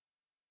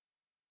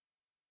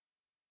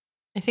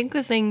I think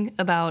the thing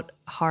about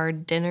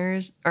hard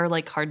dinners or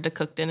like hard to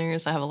cook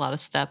dinners, I have a lot of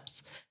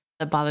steps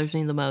that bothers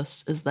me the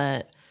most is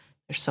that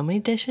there's so many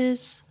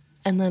dishes.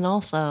 And then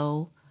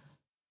also,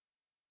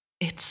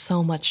 it's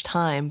so much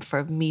time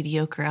for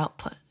mediocre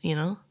output, you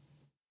know?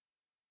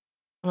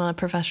 I'm not a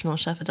professional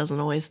chef, it doesn't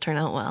always turn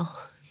out well.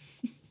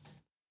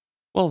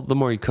 Well, the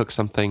more you cook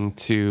something,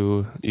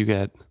 you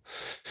get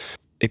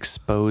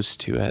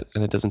exposed to it,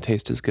 and it doesn't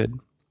taste as good.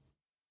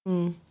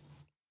 I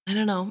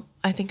don't know.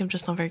 I think I'm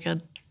just not very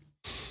good.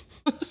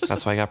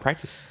 That's why I got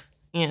practice.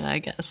 Yeah, I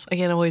guess. I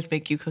can't always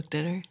make you cook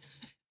dinner.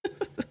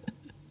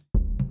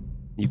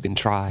 You can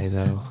try,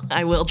 though.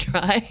 I will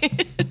try.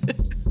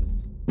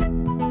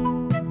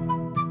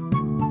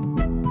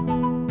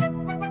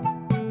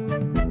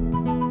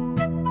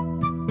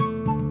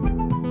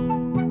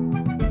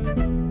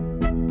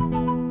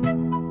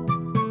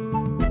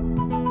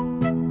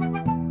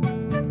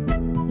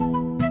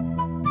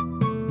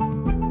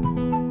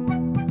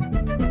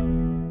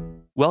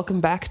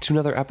 Welcome back to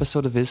another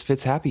episode of Is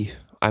Fits Happy.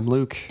 I'm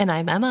Luke. And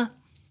I'm Emma.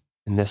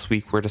 And this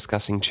week we're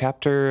discussing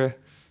chapter...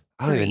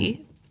 This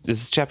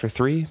is chapter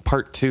 3,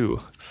 part 2.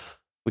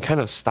 We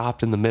kind of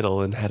stopped in the middle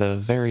and had a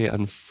very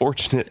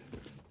unfortunate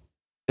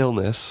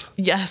illness.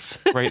 Yes.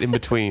 Right in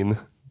between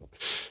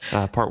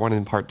part 1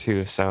 and part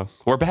 2. So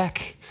we're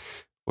back.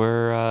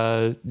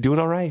 We're doing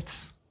all right.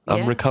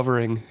 I'm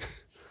recovering.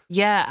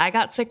 Yeah, I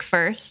got sick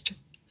first.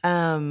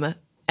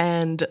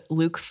 And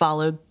Luke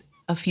followed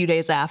a few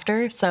days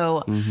after.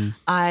 So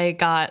I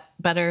got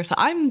better. So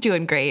I'm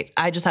doing great.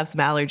 I just have some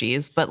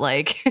allergies, but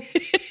like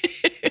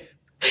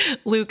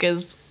Luke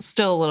is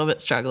still a little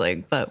bit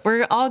struggling, but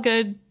we're all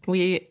good.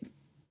 We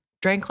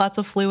drank lots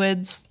of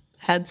fluids,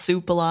 had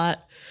soup a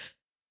lot.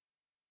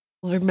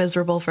 We're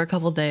miserable for a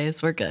couple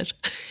days. We're good.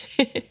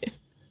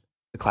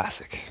 The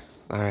classic.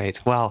 All right.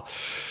 Well,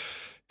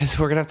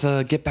 we're going to have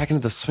to get back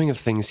into the swing of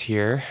things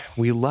here.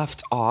 We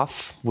left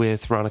off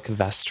with Ronica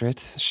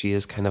Vestrit. She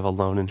is kind of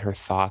alone in her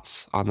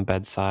thoughts at the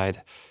bedside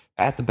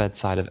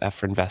of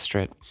Ephron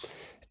Vestrit.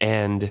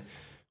 And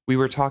we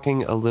were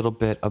talking a little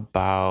bit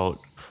about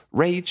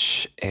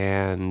Rach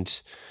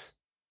and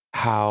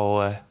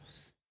how,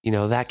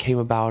 that came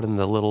about in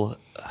the little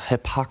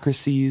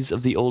hypocrisies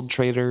of the old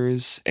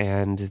traders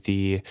and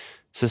the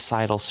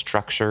societal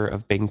structure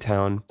of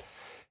Bingtown.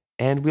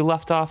 And we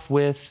left off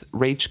with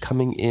Rach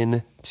coming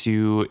in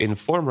to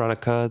inform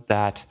Ronica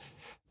that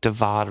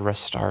Davad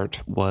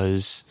Restart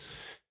was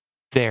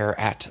there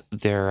at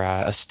their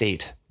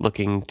estate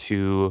looking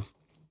to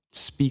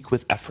speak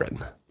with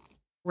Ephron.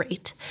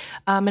 Right.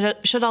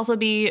 It should also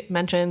be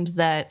mentioned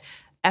that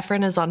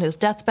Ephron is on his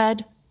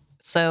deathbed.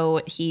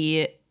 So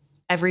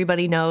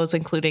everybody knows,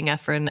 including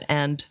Ephron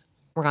and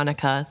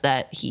Ronica,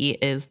 that he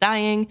is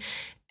dying.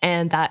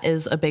 And that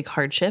is a big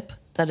hardship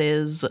that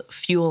is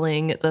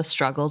fueling the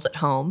struggles at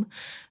home.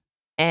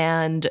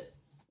 And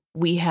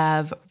we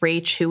have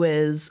Rach, who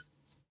is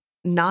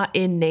not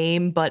in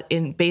name, but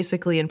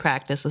basically in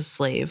practice a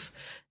slave,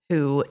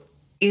 who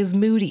is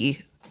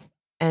moody,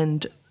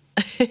 and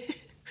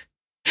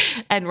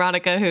and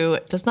Ronica, who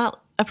does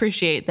not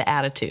appreciate the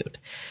attitude.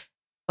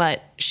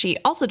 But she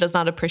also does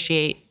not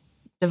appreciate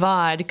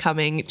Davad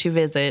coming to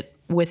visit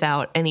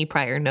without any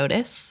prior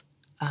notice.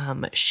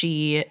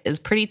 She is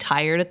pretty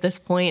tired at this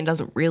point and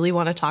doesn't really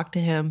want to talk to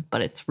him,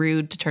 but it's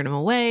rude to turn him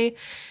away.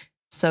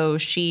 So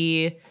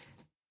she,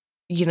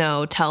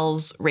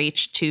 tells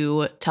Rach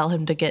to tell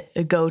him to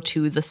go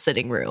to the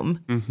sitting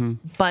room. Mm-hmm.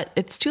 But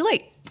it's too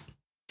late.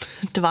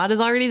 Davad is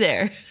already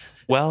there.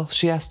 Well,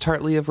 she asked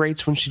tartly of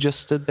Rach when she just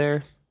stood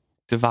there.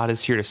 Davad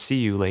is here to see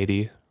you,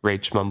 lady,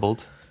 Rach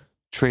mumbled.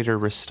 Trader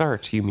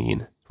Restart, you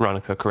mean?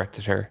 Ronica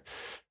corrected her.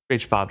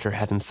 Rach bobbed her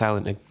head in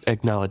silent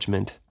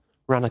acknowledgement.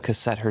 Ronica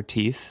set her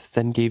teeth,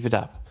 then gave it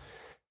up.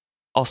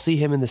 I'll see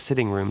him in the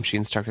sitting room, she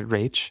instructed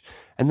Rach,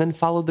 and then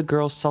followed the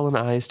girl's sullen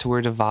eyes to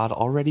where Davad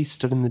already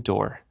stood in the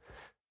door.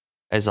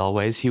 As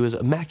always, he was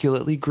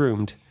immaculately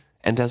groomed,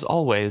 and as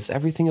always,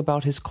 everything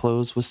about his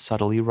clothes was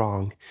subtly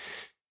wrong.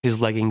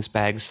 His leggings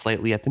bagged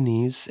slightly at the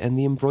knees, and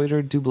the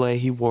embroidered doublet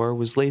he wore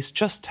was laced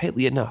just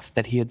tightly enough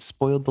that he had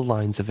spoiled the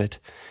lines of it.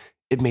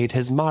 It made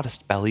his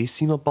modest belly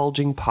seem a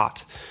bulging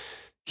pot.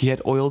 He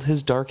had oiled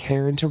his dark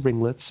hair into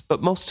ringlets,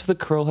 but most of the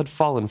curl had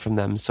fallen from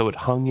them, so it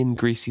hung in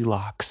greasy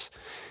locks.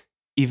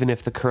 Even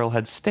if the curl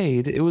had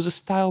stayed, it was a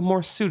style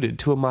more suited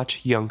to a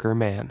much younger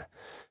man.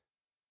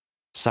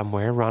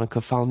 Somewhere,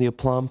 Ronica found the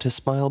aplomb to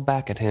smile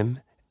back at him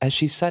as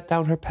she set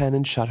down her pen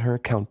and shut her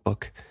account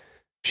book.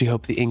 She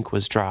hoped the ink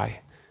was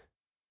dry.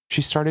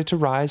 She started to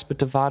rise, but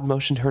Davad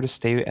motioned her to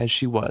stay as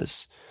she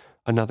was.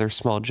 Another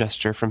small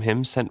gesture from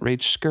him sent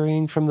Rach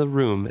scurrying from the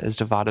room as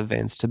Davad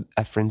advanced to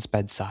Ephron's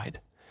bedside.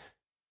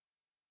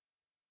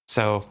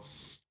 So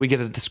we get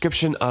a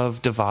description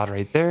of Davad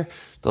right there.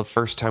 The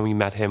first time we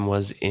met him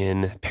was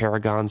in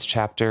Paragon's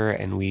chapter,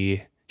 and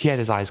he had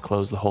his eyes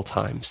closed the whole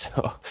time.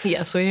 So we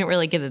didn't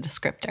really get a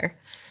descriptor.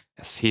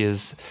 Yes, he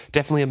is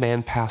definitely a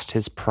man past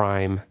his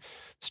prime,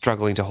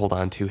 struggling to hold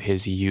on to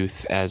his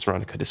youth, as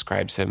Ronica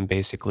describes him,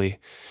 basically.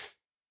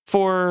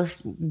 for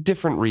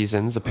different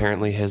reasons.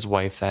 Apparently his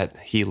wife that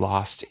he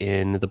lost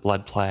in the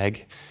blood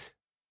plague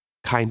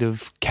kind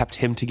of kept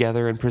him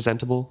together and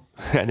presentable.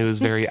 And it was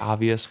very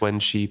obvious when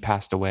she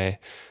passed away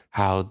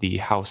how the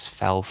house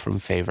fell from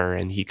favor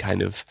and he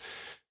kind of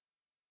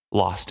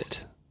lost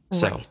it.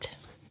 So Right.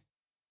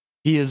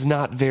 he is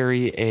not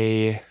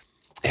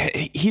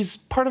he's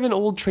part of an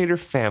old trader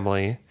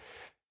family,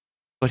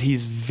 but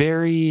he's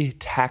very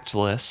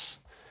tactless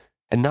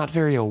and not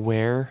very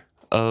aware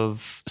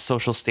of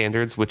social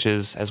standards, which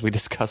is, as we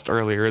discussed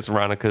earlier, is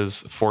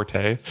Veronica's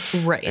forte.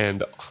 Right.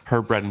 And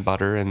her bread and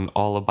butter and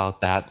all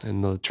about that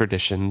and the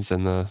traditions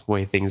and the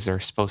way things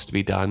are supposed to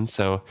be done.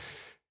 So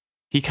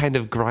he kind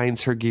of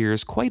grinds her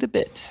gears quite a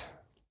bit.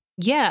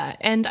 Yeah,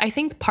 and I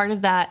think part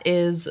of that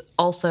is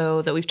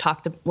also that we've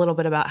talked a little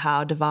bit about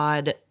how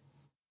Devad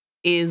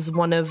is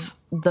one of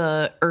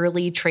the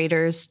early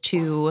traders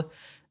to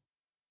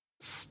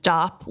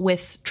stop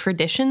with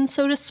tradition,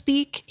 so to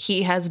speak.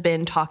 He has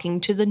been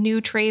talking to the new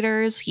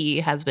traders.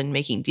 He has been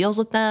making deals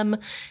with them,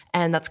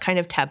 and that's kind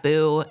of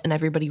taboo, and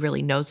everybody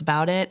really knows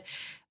about it.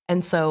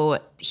 And so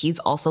he's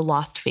also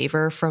lost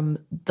favor from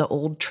the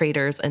old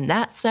traders in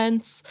that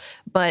sense,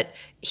 but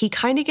he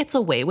kind of gets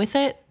away with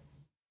it.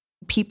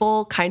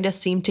 People kind of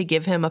seem to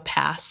give him a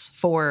pass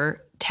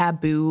for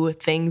taboo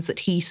things that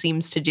he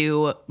seems to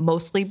do,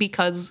 mostly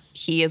because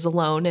he is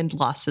alone and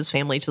lost his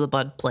family to the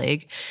blood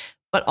plague.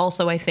 But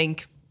also, I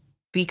think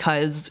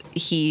because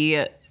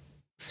he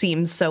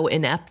seems so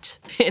inept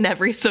in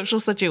every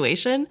social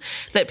situation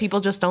that people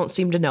just don't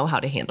seem to know how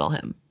to handle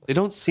him. They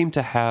don't seem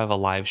to have a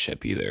live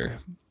ship either,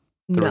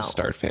 the No,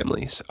 Restart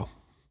family. So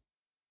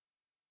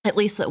at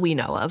least that we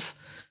know of.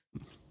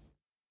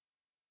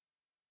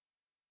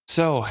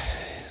 So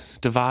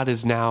Devad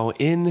is now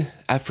in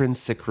Ephron's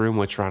sick room,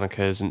 which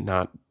Veronica is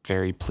not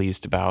very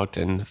pleased about.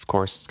 And of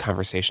course,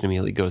 conversation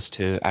immediately goes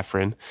to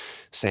Ephron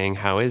saying,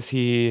 how is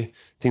he?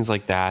 Things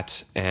like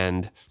that.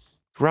 And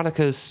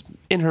Veronica's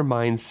in her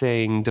mind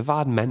saying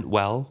Devad meant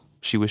well.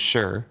 She was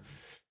sure.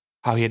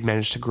 How he had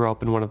managed to grow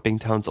up in one of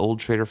Bingtown's old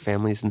trader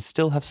families and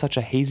still have such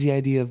a hazy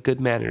idea of good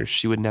manners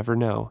she would never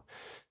know.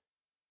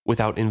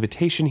 Without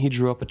invitation, he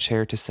drew up a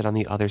chair to sit on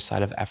the other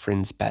side of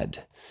Ephron's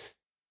bed.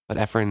 But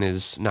Ephron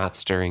is not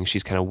stirring.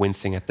 She's kind of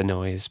wincing at the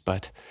noise,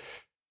 but...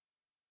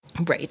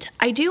 Right.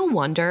 I do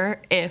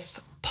wonder if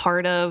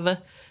part of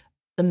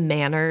the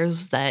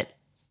manners that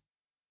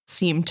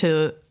seem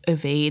to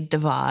evade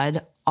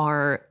Devad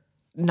are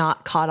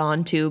not caught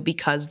on to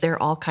because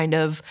they're all kind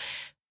of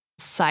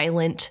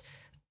silent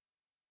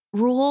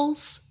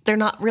rules. They're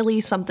not really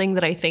something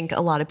that I think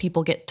a lot of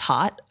people get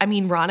taught. I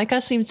mean,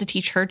 Ronica seems to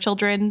teach her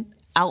children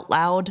out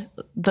loud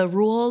the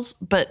rules,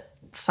 but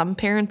some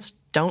parents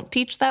don't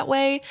teach that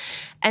way.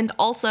 And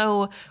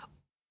also,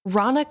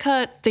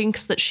 Ronica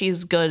thinks that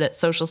she's good at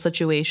social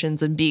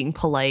situations and being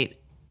polite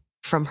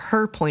from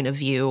her point of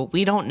view.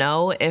 We don't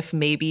know if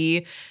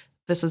maybe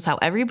this is how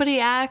everybody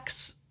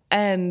acts.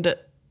 And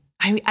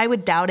I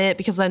would doubt it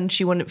because then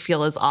she wouldn't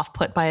feel as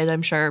off-put by it,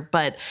 I'm sure.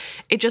 But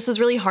it just is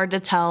really hard to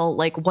tell,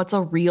 like, what's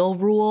a real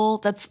rule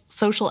that's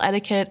social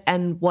etiquette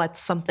and what's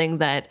something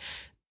that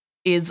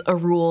is a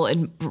rule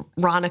in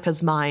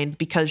Ronica's mind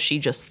because she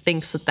just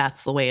thinks that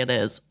that's the way it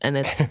is. And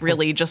it's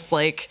really just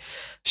like...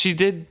 She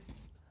did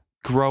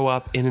grow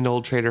up in an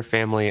old trader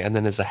family and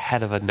then is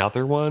ahead of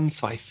another one.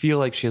 So I feel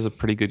like she has a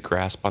pretty good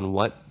grasp on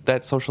what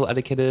that social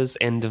etiquette is.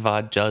 And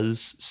Devad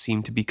does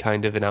seem to be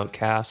kind of an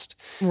outcast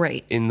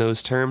Right. in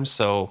those terms.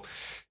 So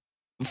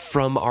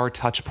from our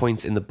touch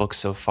points in the book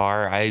so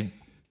far, I'm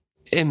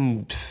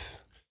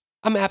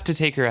apt to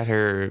take her at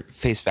her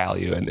face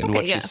value and Okay,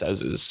 what yeah. she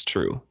says is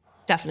true.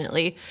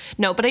 Definitely.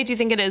 No, but I do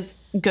think it is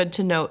good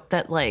to note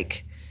that,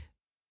 like,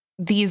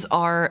 these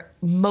are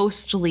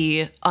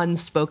mostly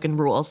unspoken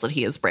rules that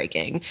he is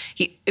breaking.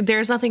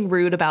 There's nothing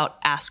rude about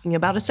asking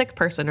about a sick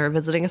person or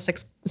visiting a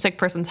sick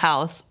person's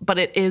house, but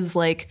it is,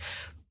 like,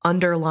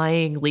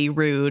 underlyingly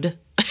rude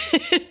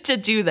to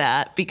do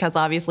that because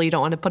obviously you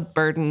don't want to put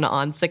burden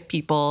on sick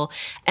people.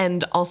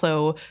 And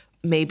also,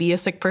 maybe a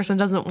sick person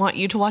doesn't want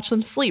you to watch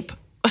them sleep.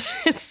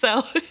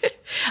 So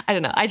I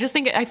don't know.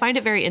 I find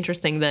it very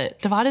interesting that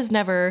Devad is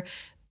never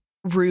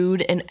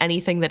rude in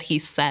anything that he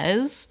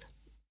says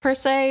per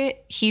se.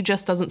 He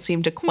just doesn't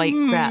seem to quite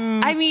grasp.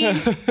 I mean,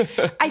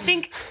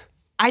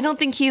 I don't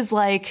think he's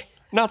like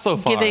Not so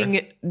far.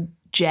 giving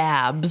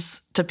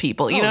jabs to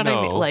people. You know what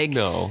I mean? Like,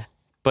 no,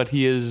 but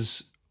he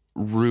is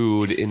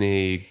rude in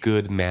a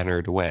good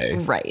mannered way,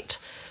 right.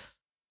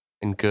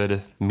 in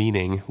good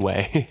meaning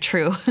way,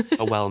 True.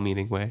 a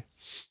well-meaning way.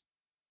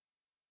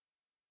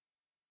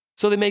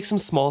 So they make some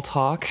small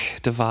talk.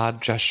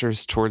 Devad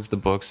gestures towards the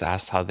books,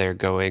 asks how they're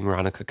going.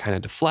 Ronica kind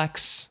of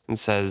deflects and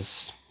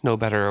says, no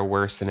better or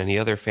worse than any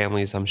other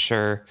families, I'm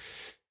sure.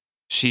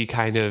 She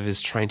kind of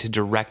is trying to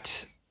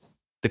direct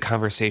the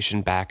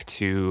conversation back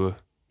to,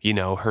 you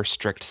know, her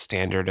strict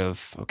standard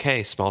of,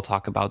 okay, small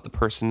talk about the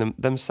person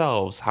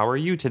themselves. How are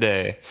you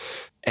today?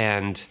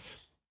 And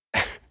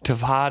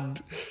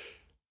Devad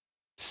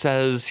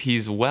says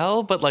he's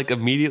well, but like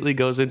immediately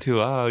goes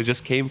into, oh, I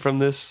just came from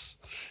this,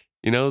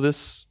 you know,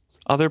 this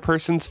other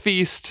person's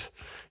feast.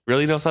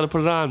 Really knows how to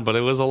put it on, but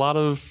it was a lot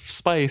of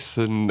spice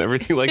and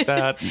everything like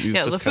that. He's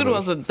Yeah, just the food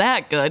wasn't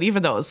that good,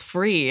 even though it was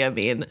free. I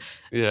mean,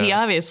 he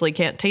obviously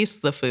can't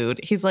taste the food.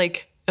 He's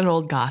like an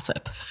old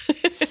gossip.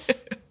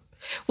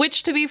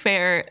 Which, to be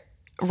fair,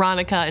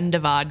 Ronica and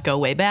Devad go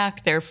way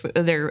back. They're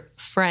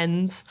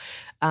friends.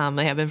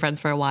 They have been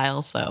friends for a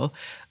while, so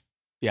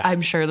yeah.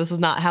 I'm sure this is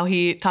not how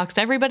he talks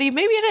to everybody.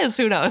 Maybe it is.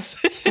 Who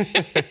knows?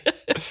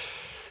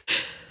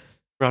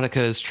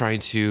 Ronica is trying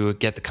to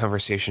get the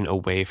conversation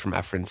away from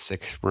Ephron's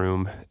sick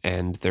room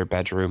and their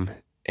bedroom,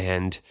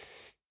 and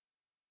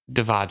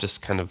Devad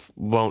just kind of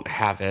won't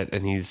have it,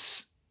 and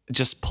he's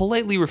just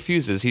politely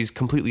refuses. He's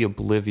completely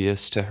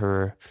oblivious to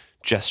her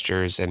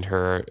gestures and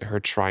her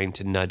trying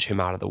to nudge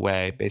him out of the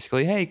way.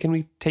 Basically, hey, can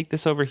we take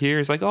this over here?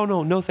 He's like, oh,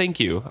 no, thank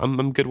you.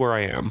 I'm good where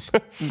I am.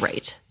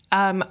 Right.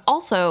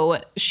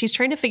 Also, she's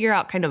trying to figure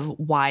out kind of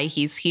why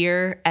he's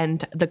here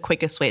and the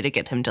quickest way to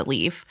get him to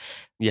leave.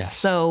 Yes.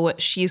 So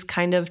she's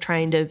kind of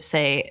trying to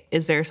say,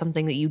 is there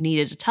something that you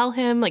needed to tell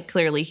him? Like,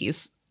 clearly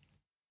he's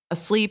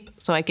asleep,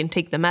 so I can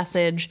take the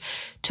message.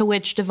 To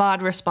which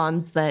Devad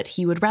responds that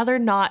he would rather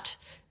not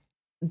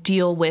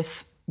deal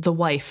with the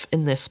wife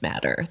in this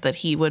matter, that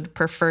he would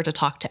prefer to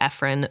talk to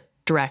Ephron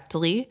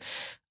directly,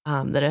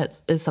 that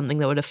it is something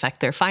that would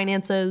affect their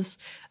finances.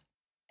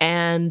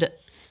 And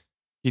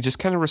he just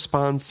kind of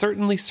responds,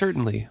 certainly.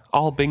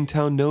 All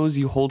Bingtown knows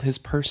you hold his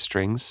purse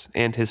strings,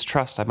 and his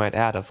trust, I might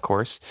add, of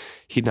course.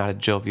 He nodded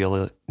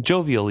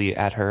jovially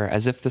at her,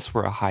 as if this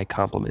were a high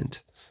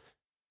compliment.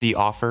 The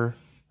offer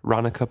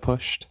Ronica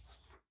pushed.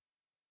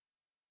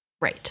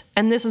 Right.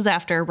 And this is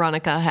after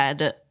Ronica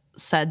had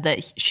said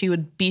that she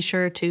would be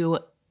sure to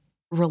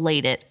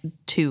relate it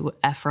to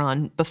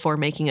Ephron before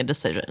making a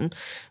decision.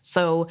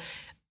 So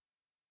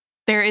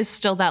there is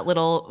still that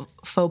little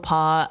faux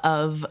pas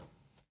of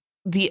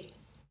the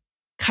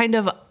kind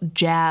of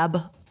jab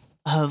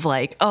of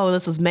like, oh,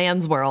 this is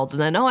man's world.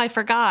 And then, oh, I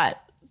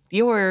forgot.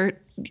 You're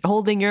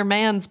holding your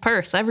man's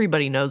purse.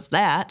 Everybody knows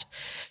that.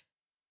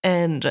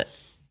 And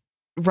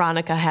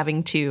Ronica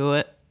having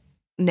to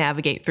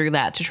navigate through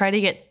that to try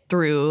to get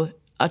through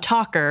a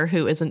talker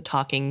who isn't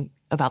talking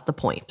about the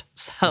point.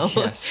 So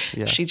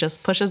she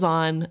just pushes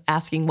on,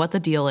 asking what the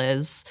deal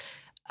is.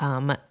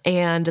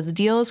 And the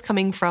deal is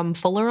coming from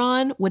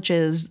Fulleron, which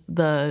is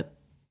the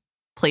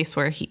place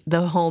where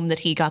the home that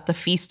he got the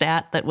feast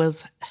at that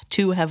was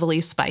too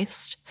heavily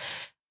spiced,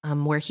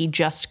 where he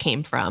just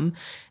came from.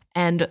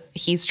 And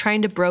he's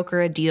trying to broker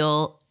a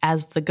deal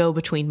as the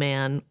go-between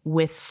man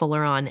with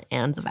Fulleron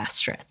and the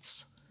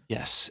Vestrits.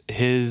 Yes,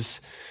 his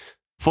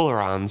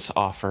Fulleron's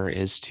offer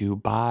is to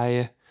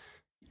buy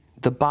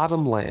the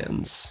bottom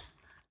lands.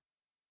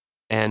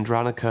 And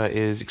Ronica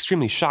is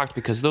extremely shocked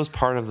because those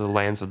part of the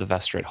lands of the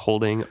Vestrit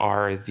holding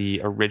are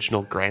the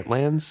original grant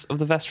lands of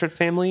the Vestrit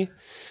family.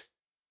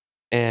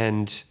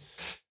 And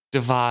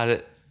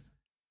Devad,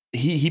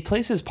 he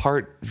plays his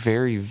part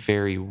very,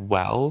 very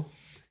well.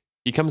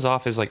 He comes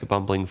off as like a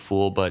bumbling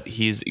fool, but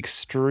he's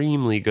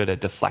extremely good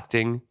at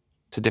deflecting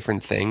to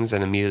different things.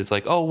 And immediately is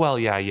like, oh, well,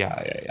 yeah.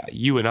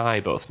 You and I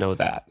both know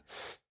that.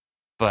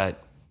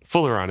 But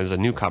Fulleron is a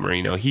newcomer,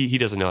 he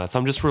doesn't know that. So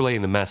I'm just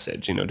relaying the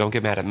message, don't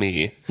get mad at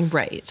me.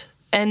 Right.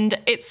 And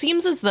it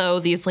seems as though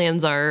these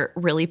lands are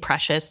really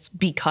precious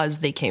because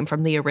they came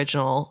from the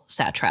original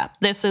satrap.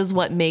 This is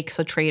what makes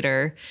a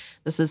trader.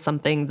 This is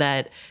something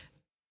that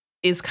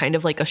is kind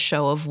of like a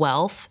show of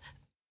wealth.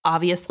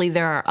 Obviously,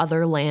 there are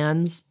other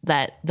lands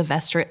that the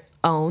Vestrit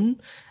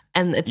own,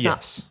 and it's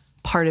not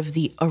part of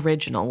the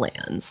original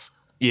lands.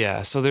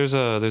 Yeah, so there's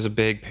a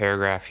big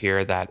paragraph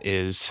here that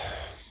is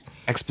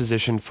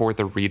exposition for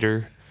the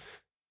reader,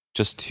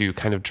 just to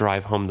kind of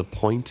drive home the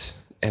point.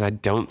 And I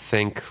don't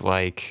think,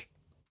 like,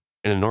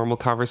 in a normal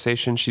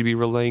conversation she'd be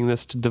relaying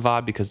this to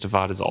Devad, because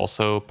Devad is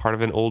also part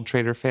of an old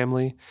trader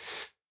family.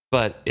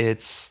 But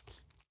it's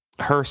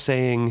her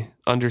saying,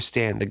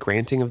 understand, the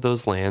granting of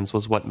those lands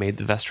was what made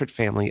the Vestrit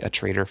family a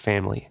trader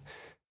family.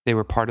 They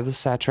were part of the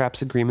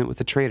satrap's agreement with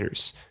the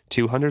traders,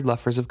 200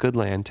 luffers of good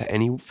land to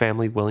any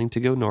family willing to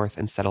go north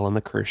and settle on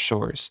the cursed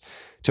shores,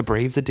 to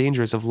brave the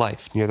dangers of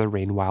life near the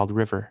Rainwild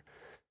River.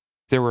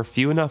 There were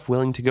few enough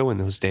willing to go in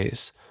those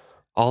days.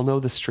 All know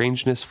the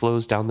strangeness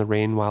flows down the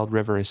Rainwild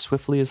River as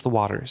swiftly as the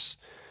waters.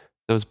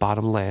 Those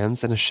bottom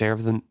lands and a share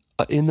of them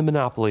in the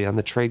monopoly on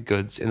the trade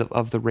goods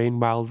of the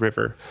Rainwild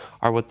River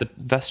are what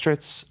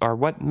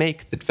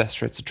make the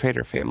Vestrits a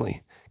trader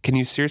family. Can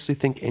you seriously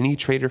think any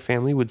trader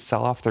family would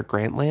sell off their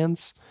grant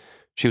lands?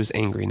 She was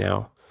angry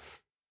now.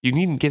 You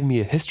needn't give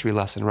me a history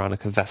lesson,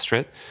 Ronica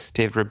Vestrit,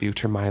 David rebuked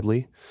her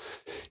mildly.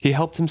 He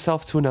helped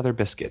himself to another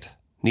biscuit.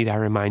 Need I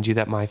remind you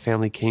that my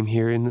family came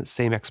here in the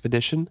same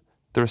expedition?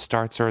 The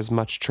Restarts are as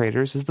much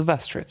traders as the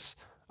Vestrits.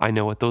 I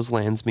know what those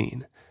lands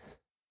mean.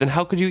 Then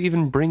how could you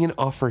even bring an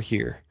offer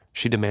here?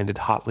 She demanded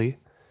hotly.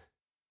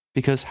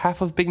 Because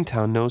half of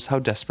Bingtown knows how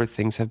desperate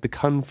things have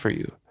become for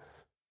you.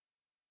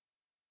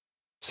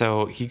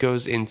 So he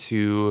goes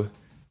into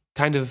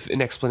kind of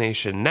an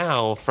explanation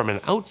now from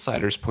an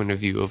outsider's point of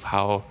view of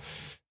how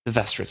the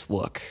Vestrits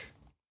look.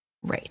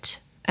 Right.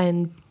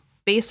 And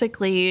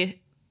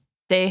basically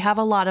they have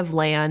a lot of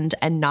land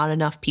and not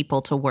enough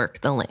people to work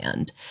the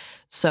land.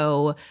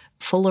 So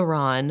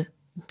Fularon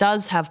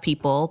does have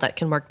people that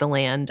can work the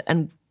land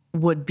and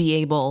would be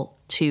able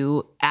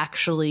to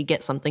actually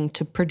get something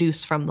to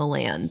produce from the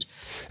land.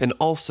 And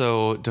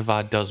also,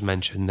 Devad does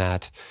mention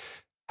that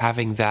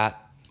having that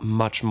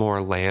much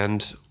more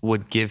land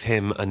would give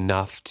him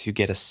enough to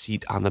get a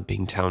seat on the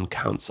Bingtown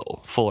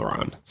Council,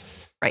 Fularon.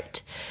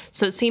 Right.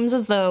 So it seems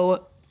as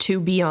though to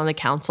be on the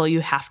council,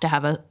 you have to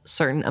have a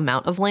certain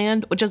amount of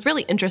land, which is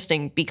really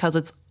interesting because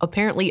it's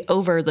apparently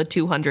over the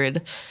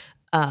 200,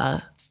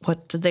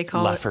 what did they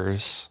call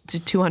Leffers.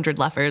 it? 200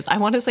 leffers. I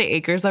want to say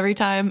acres every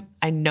time.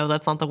 I know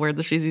that's not the word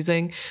that she's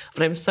using,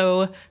 but I'm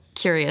so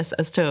curious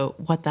as to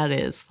what that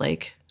is,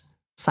 like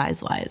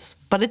size-wise.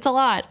 But it's a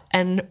lot,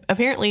 and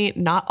apparently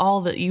not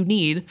all that you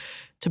need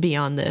to be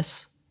on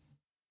this.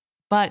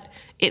 But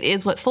it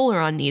is what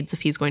Fularon needs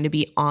if he's going to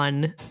be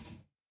on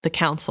the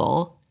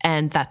council.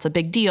 And that's a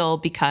big deal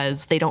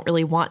because they don't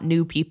really want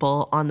new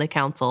people on the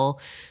council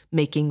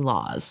making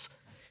laws.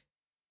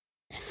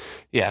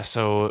 Yeah,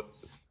 so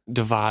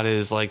Devad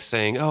is like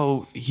saying,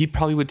 oh, he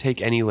probably would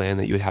take any land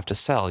that you would have to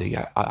sell.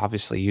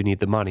 Obviously, you need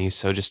the money,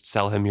 so just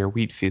sell him your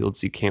wheat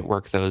fields. You can't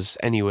work those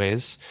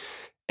anyways.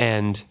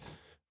 And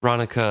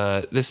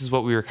Ronica, this is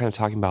what we were kind of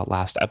talking about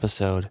last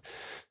episode,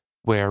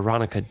 where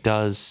Ronica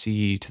does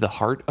see to the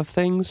heart of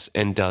things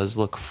and does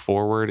look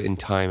forward in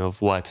time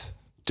of what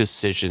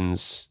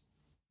decisions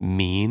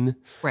mean,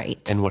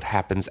 right, and what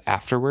happens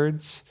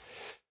afterwards.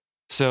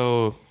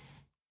 So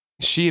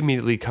she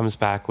immediately comes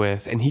back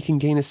with, and he can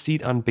gain a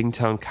seat on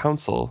Bingtown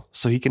Council,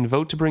 so he can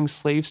vote to bring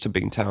slaves to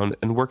Bingtown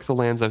and work the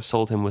lands I've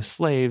sold him with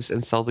slaves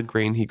and sell the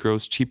grain he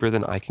grows cheaper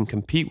than I can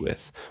compete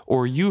with,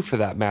 or you for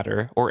that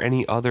matter, or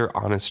any other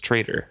honest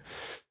trader.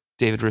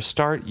 David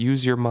Restart,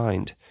 use your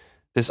mind.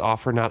 This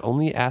offer not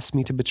only asks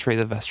me to betray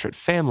the Vestrit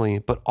family,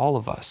 but all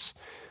of us.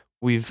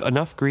 We've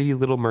enough greedy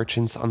little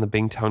merchants on the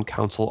Bingtown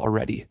Council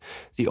already.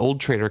 The old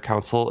Trader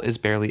Council is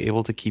barely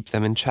able to keep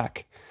them in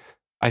check.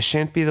 I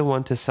shan't be the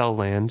one to sell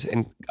land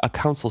and a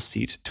council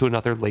seat to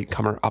another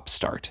latecomer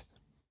upstart.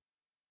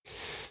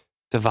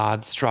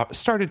 Devad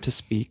started to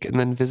speak and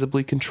then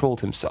visibly controlled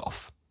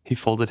himself. He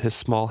folded his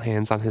small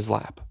hands on his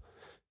lap.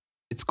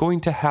 It's going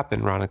to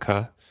happen,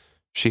 Ronica.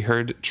 She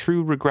heard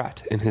true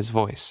regret in his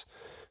voice.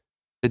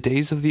 The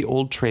days of the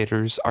old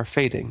traders are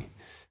fading.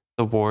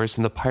 The wars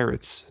and the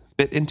pirates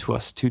bit into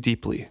us too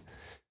deeply.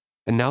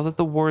 And now that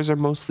the wars are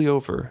mostly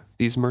over,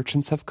 these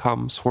merchants have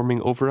come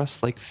swarming over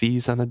us like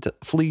fleas on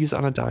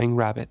a dying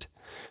rabbit.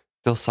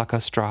 They'll suck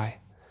us dry.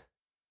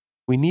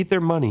 We need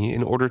their money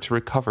in order to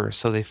recover,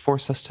 so they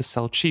force us to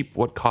sell cheap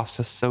what cost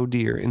us so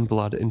dear in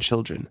blood and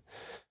children.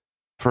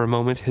 For a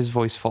moment his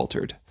voice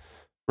faltered.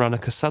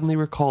 Ronica suddenly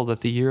recalled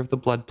that the year of the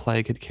blood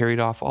plague had carried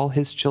off all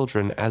his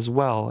children as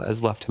well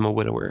as left him a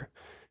widower.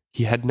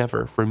 He had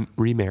never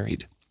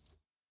remarried.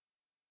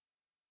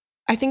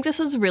 I think this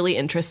is really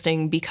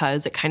interesting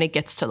because it kind of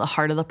gets to the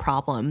heart of the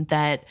problem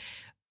that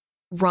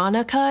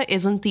Ronica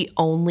isn't the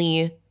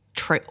only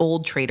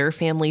old trader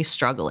family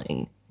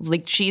struggling.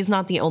 Like, she's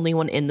not the only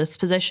one in this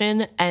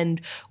position,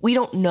 and we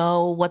don't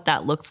know what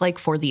that looks like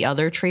for the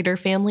other trader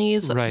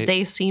families. Right.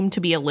 They seem to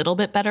be a little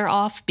bit better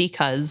off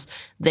because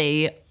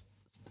they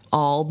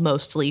all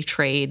mostly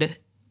trade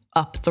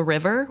up the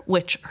river,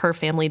 which her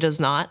family does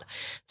not.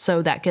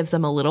 So that gives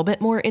them a little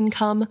bit more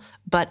income.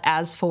 But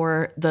as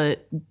for the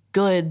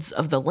goods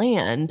of the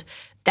land,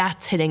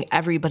 that's hitting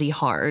everybody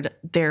hard.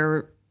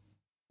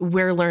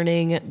 We're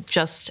learning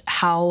just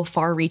how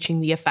far-reaching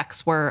the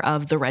effects were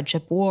of the Red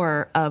Ship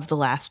War of the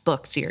last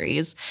book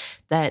series,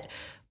 that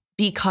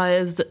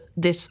because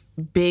this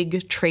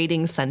big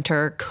trading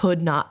center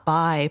could not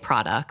buy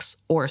products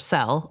or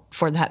sell,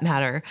 for that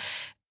matter,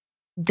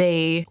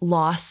 they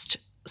lost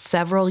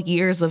several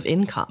years of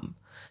income.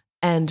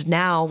 And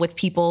now with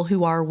people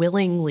who are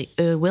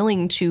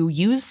willing to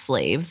use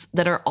slaves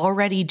that are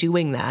already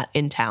doing that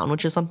in town,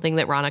 which is something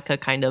that Ronica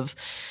kind of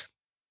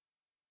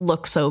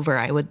looks over,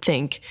 I would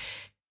think,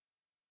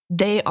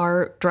 they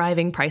are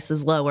driving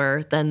prices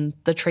lower than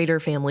the trader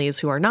families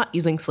who are not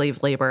using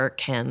slave labor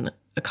can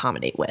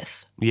accommodate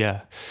with.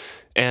 Yeah.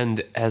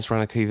 And as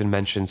Ronica even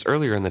mentions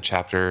earlier in the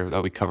chapter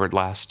that we covered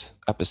last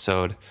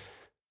episode,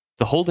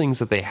 the holdings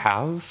that they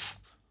have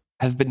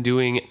been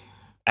doing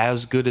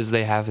as good as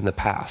they have in the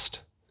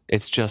past.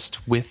 It's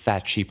just with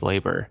that cheap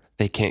labor,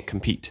 they can't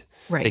compete.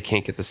 Right. They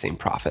can't get the same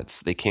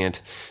profits. They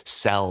can't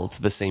sell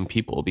to the same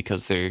people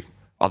because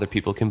other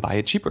people can buy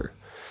it cheaper.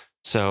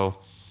 So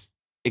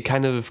it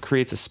kind of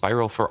creates a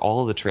spiral for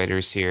all of the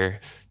traders here.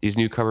 These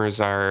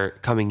newcomers are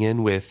coming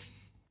in with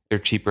their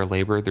cheaper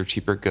labor, their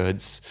cheaper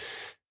goods.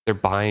 They're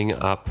buying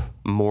up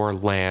more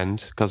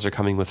land because they're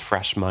coming with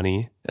fresh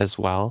money as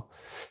well.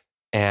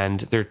 And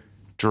they're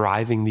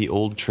driving the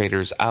old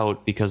traders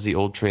out because the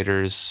old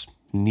traders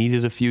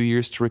needed a few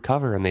years to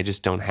recover and they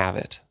just don't have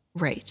it.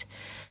 Right.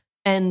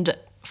 And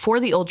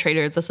for the old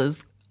traders, this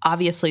is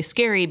obviously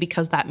scary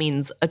because that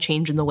means a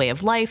change in the way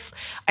of life.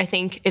 I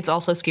think it's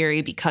also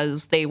scary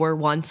because they were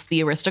once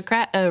the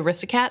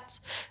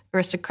aristocrats.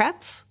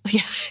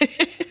 Yeah.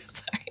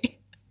 Sorry.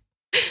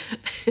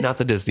 Not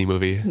the Disney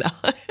movie. No.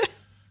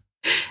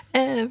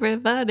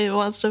 Everybody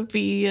wants to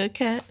be a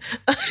cat.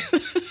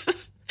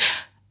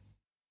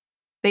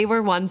 They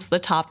were once the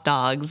top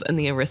dogs and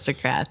the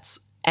aristocrats.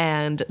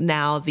 And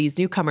now these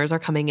newcomers are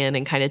coming in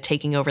and kind of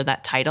taking over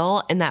that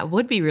title. And that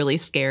would be really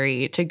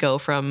scary to go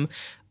from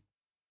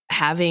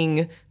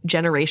having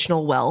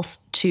generational wealth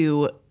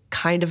to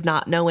kind of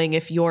not knowing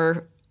if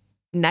your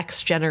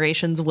next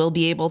generations will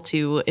be able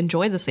to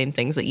enjoy the same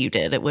things that you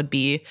did. It would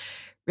be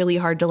really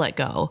hard to let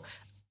go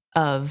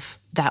of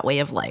that way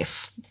of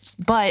life.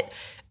 But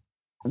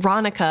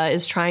Ronica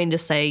is trying to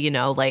say, you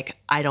know, like,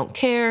 I don't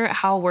care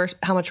how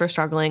much we're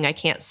struggling. I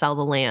can't sell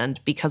the land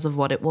because of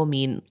what it will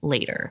mean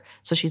later.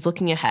 So she's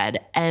looking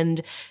ahead.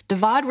 And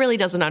Devad really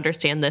doesn't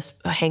understand this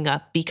hang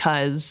up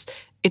because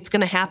it's going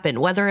to happen.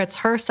 Whether it's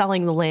her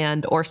selling the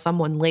land or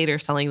someone later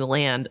selling the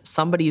land,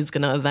 somebody's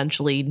going to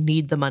eventually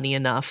need the money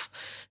enough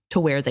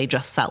to where they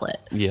just sell it.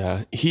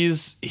 Yeah,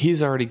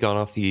 he's already gone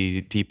off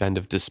the deep end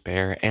of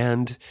despair,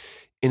 and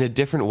in a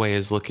different way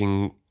is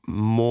looking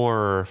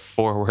more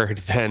forward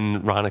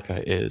than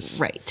Ronica is.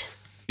 Right.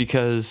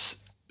 Because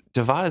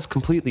Devad is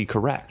completely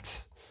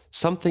correct.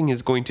 Something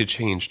is going to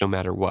change no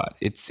matter what.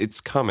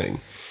 It's coming.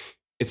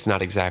 It's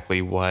not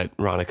exactly what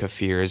Ronica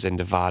fears and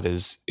Devad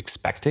is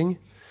expecting.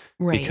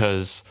 Right.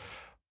 Because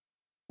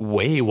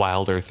way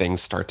wilder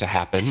things start to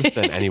happen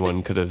than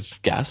anyone could have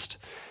guessed.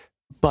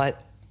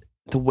 But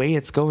the way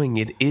it's going,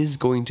 it is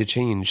going to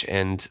change,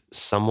 and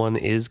someone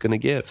is going to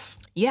give.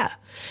 Yeah.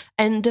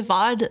 And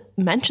Devad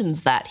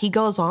mentions that. He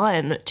goes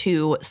on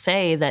to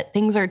say that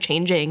things are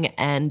changing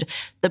and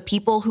the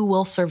people who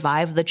will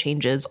survive the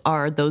changes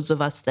are those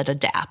of us that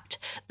adapt.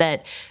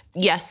 That,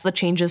 yes, the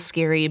change is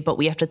scary, but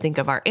we have to think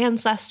of our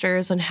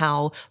ancestors and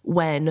how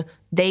when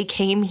they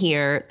came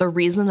here, the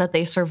reason that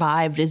they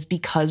survived is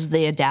because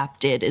they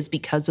adapted, is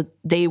because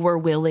they were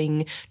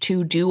willing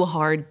to do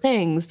hard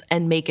things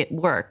and make it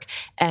work.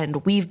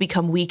 And we've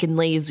become weak and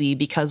lazy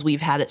because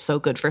we've had it so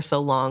good for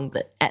so long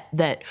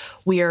that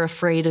we are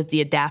afraid of the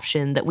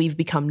adaptation that we've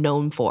become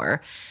known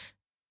for.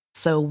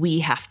 So we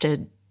have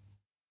to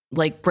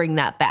bring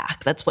that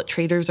back. That's what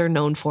traders are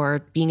known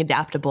for, being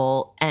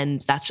adaptable,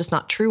 and that's just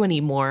not true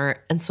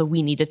anymore. And so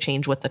we need to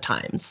change with the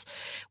times.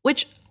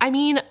 Which, I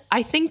mean,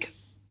 I think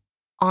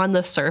on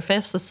the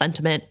surface, the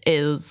sentiment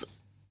is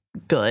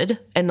good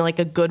and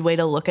a good way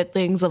to look at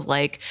things of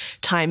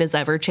time is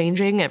ever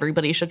changing.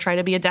 Everybody should try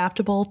to be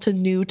adaptable to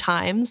new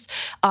times.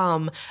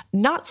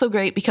 Not so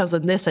great because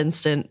in this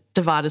instant,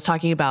 Devad is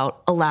talking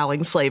about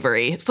allowing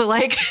slavery. So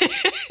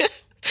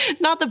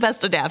not the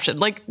best adaptation.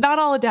 Not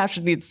all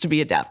adaptation needs to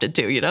be adapted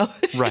to, you know?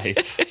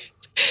 Right.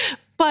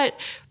 But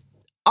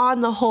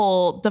on the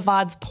whole,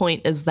 Devad's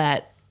point is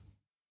that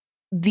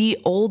the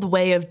old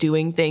way of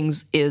doing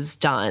things is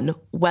done.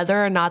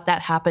 Whether or not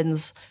that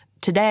happens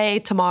today,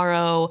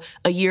 tomorrow,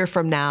 a year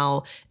from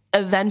now,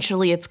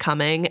 eventually it's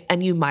coming,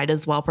 and you might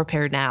as well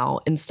prepare now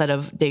instead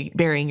of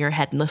burying your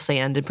head in the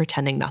sand and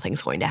pretending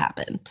nothing's going to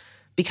happen,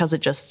 because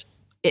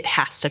it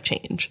has to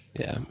change.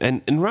 Yeah.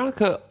 And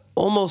Ronica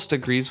almost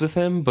agrees with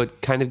him,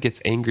 but kind of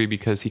gets angry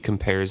because he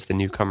compares the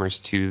newcomers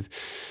to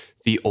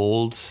the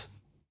old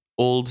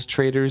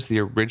traders, the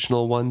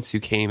original ones who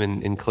came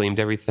and claimed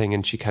everything.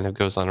 And she kind of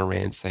goes on a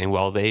rant saying,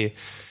 well, they,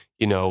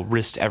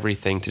 risked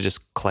everything to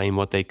just claim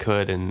what they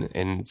could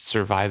and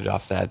survived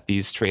off that.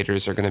 These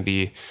traders are going to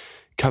be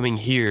coming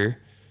here,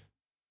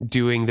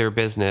 doing their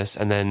business,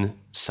 and then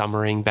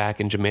summering back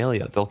in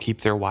Jamalia. They'll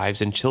keep their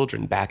wives and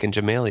children back in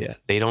Jamalia.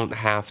 They don't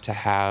have to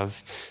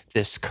have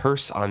this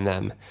curse on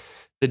them.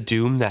 The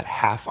doom that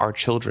half our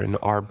children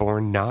are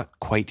born not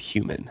quite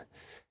human.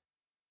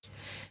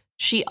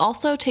 She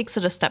also takes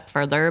it a step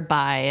further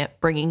by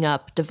bringing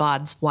up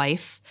Devad's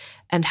wife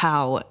and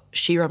how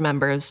she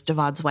remembers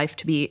Devad's wife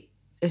to be,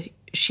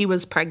 she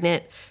was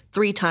pregnant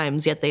 3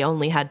 times, yet they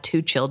only had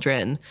 2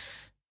 children,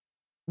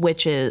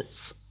 which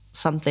is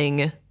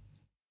something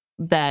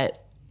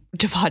that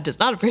Devad does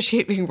not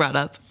appreciate being brought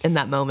up in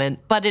that moment.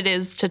 But it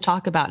is to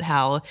talk about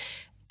how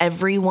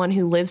everyone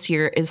who lives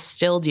here is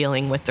still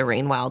dealing with the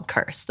Rainwild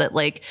curse, that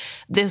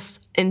this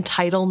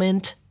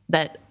entitlement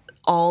that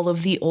all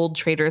of the old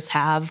traders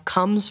have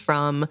comes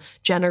from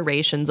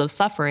generations of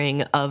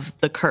suffering of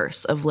the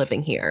curse of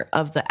living here,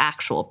 of the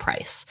actual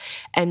price.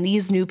 And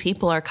these new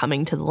people are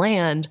coming to the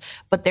land,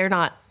 but they're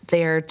not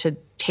there to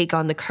take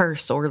on the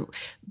curse or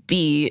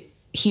be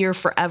here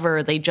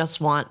forever. They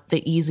just want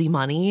the easy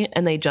money,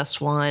 and they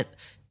just want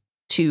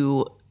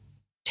to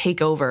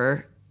take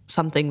over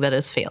something that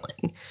is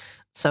failing.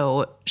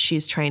 So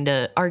she's trying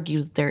to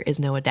argue that there is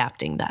no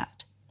adapting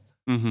that.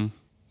 Mm-hmm.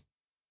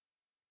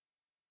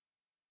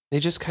 They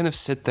just kind of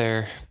sit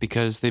there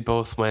because they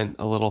both went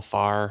a little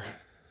far,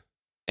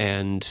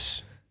 and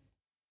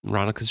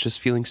Ronica's just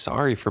feeling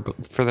sorry for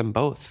them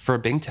both, for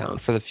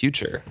Bingtown, for the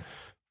future,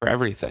 for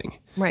everything.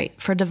 Right.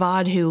 For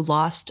Devad, who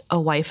lost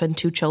a wife and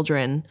 2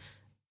 children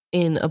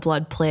in a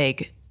blood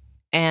plague,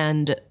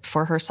 and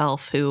for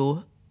herself,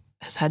 who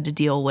has had to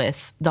deal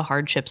with the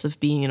hardships of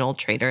being an old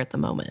trader at the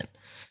moment.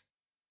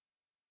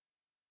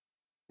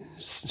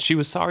 She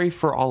was sorry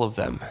for all of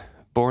them,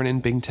 born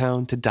in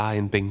Bingtown to die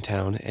in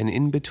Bingtown, and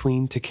in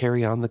between to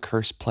carry on the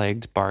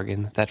curse-plagued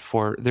bargain that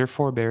their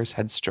forebears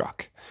had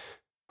struck.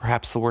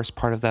 Perhaps the worst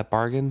part of that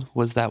bargain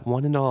was that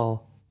one and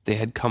all, they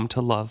had come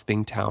to love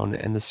Bingtown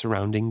and the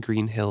surrounding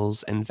green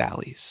hills and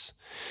valleys.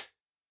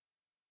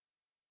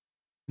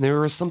 There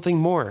was something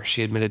more,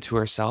 she admitted to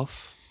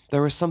herself.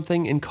 There was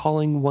something in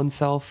calling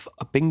oneself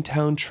a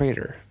Bingtown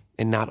trader,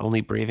 in not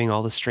only braving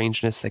all the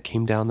strangeness that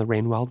came down the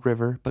Rainwild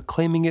River, but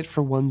claiming it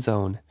for one's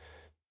own.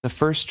 The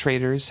first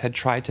traders had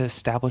tried to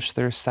establish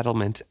their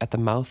settlement at the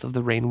mouth of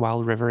the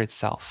Rainwild River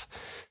itself.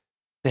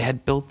 They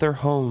had built their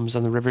homes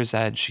on the river's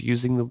edge,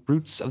 using the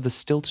roots of the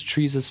stilt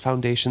trees as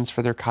foundations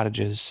for their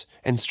cottages,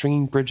 and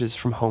stringing bridges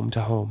from home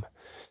to home.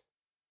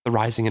 The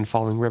rising and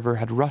falling river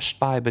had rushed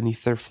by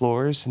beneath their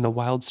floors, and the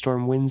wild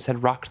storm winds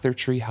had rocked their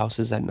tree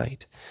houses at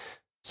night.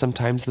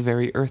 Sometimes the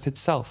very earth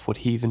itself would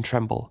heave and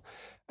tremble,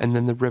 and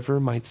then the river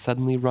might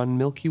suddenly run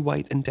milky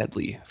white and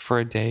deadly for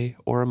a day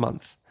or a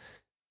month.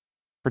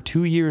 For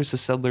 2 years the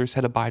settlers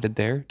had abided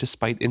there,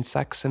 despite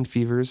insects and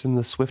fevers and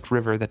the swift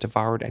river that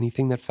devoured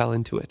anything that fell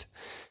into it.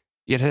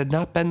 Yet it had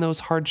not been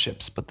those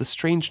hardships, but the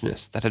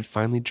strangeness that had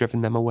finally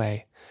driven them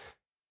away.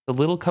 The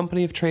little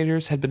company of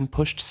traders had been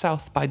pushed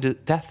south by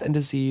death and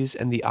disease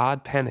and the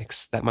odd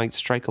panics that might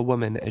strike a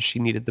woman as she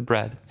needed the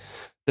bread.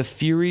 The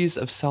furies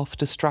of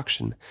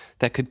self-destruction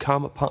that could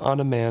come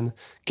upon a man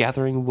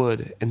gathering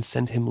wood and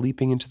send him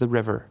leaping into the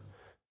river.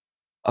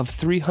 Of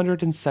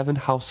 307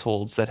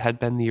 households that had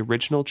been the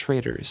original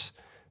traders,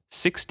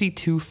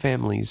 62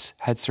 families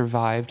had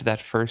survived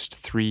that first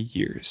 3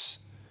 years.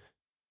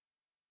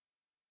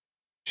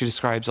 She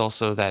describes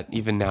also that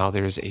even now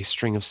there's a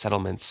string of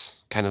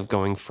settlements kind of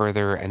going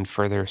further and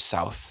further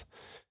south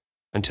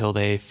until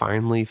they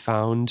finally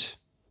found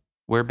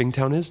where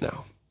Bingtown is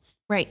now.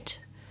 Right.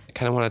 I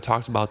kind of want to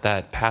talk about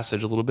that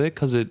passage a little bit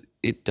because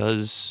it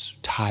does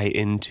tie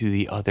into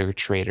the other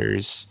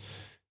traders'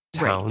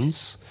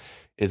 towns. Right.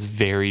 It's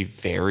very,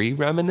 very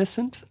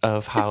reminiscent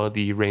of how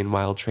the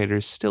Rainwild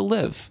traders still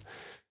live.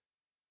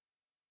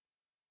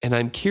 And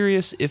I'm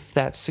curious if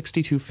that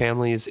 62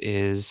 families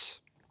is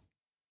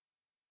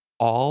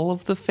all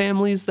of the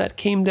families that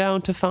came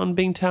down to found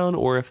Bingtown,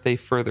 or if they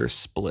further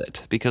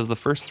split, because the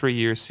first 3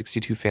 years,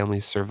 62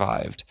 families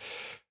survived,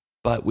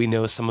 but we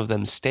know some of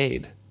them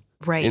stayed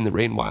in the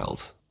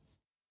Rainwild.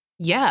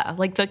 Yeah,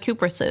 like the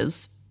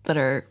Cupresses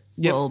that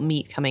will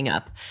meet coming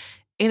up.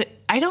 And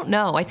I don't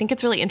know. I think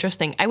it's really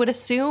interesting. I would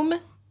assume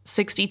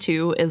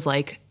 62 is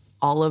like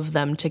all of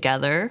them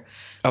together.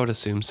 I would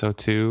assume so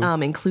too.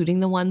 Including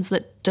the ones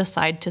that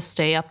decide to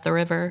stay up the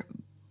river.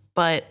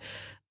 But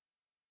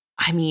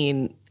I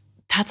mean,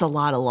 that's a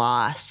lot of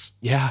loss.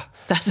 Yeah.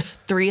 That's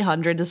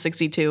 300 to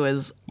 62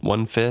 is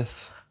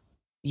 1/5.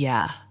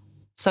 Yeah.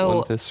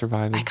 So 1/5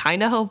 surviving. I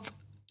kind of hope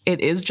it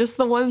is just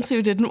the ones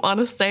who didn't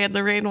want to stay in the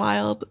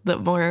Rainwild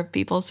that more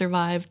people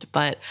survived.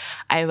 But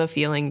I have a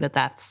feeling that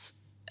that's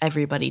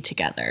everybody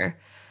together.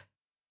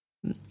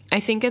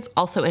 I think it's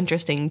also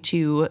interesting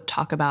to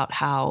talk about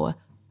how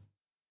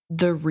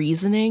the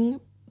reasoning,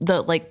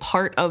 the like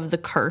part of the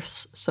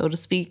curse, so to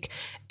speak,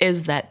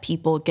 is that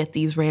people get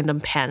these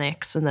random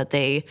panics and that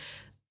they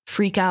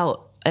freak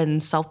out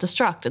and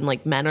self-destruct, and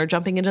like men are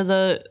jumping into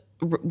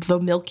the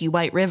milky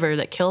white river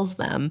that kills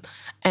them.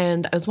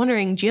 And I was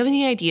wondering, do you have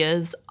any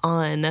ideas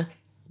on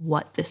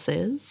what this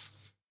is?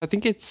 I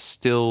think it's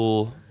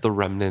still the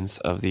remnants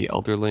of the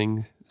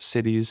Elderling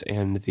cities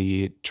and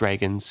the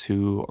dragons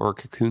who are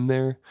cocooned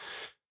there.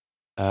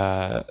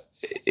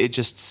 It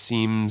just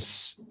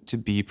seems to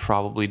be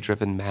probably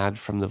driven mad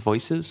from the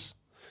voices.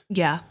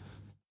 Yeah.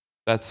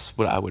 That's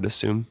what I would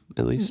assume,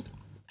 at least.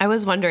 I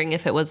was wondering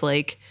if it was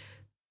like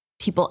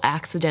people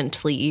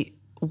accidentally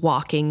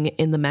walking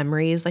in the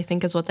memories, I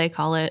think is what they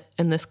call it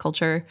in this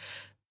culture,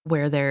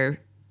 where they're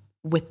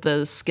with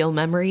the skill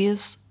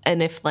memories.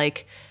 And if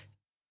like,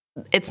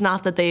 it's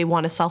not that they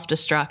want to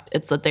self-destruct,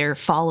 it's that they're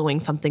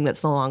following something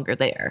that's no longer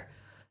there,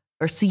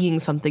 or seeing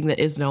something that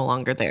is no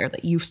longer there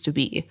that used to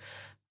be.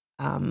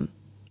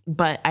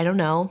 But I don't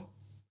know.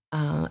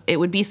 It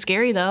would be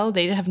scary though.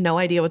 They have no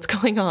idea what's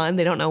going on.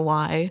 They don't know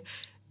why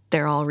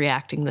they're all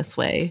reacting this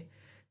way.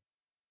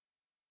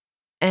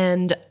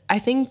 And I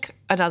think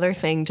another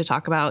thing to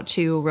talk about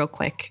too, real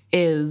quick,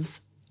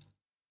 is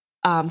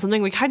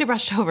something we kind of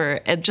brushed over,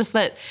 and just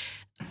that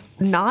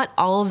not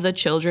all of the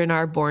children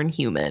are born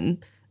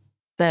human,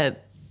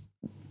 that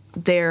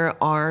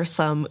there are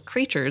some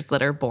creatures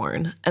that are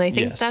born. And I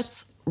think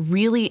that's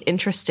really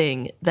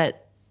interesting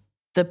that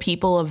the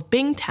people of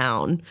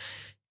Bingtown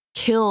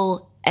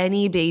kill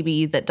any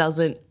baby that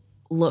doesn't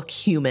look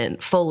human,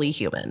 fully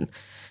human,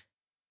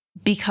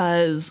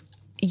 because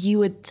you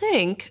would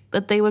think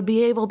that they would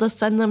be able to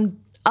send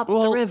them up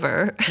the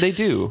river. They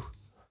do.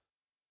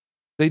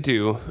 They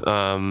do.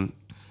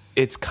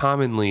 It's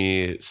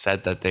commonly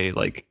said that they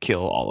like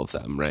kill all of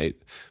them, right?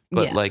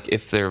 But like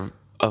if they're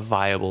a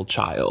viable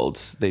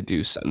child, they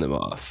do send them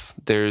off.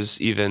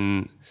 There's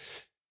even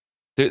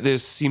there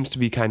seems to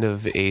be kind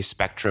of a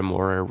spectrum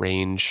or a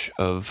range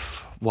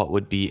of what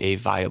would be a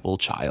viable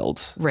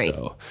child, right?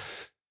 Though.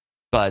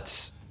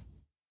 But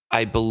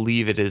I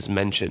believe it is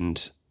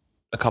mentioned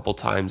a couple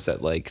times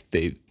that like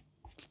they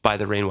by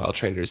the Rainwild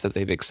traders that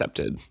they've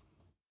accepted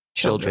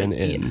children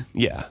in.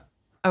 Yeah.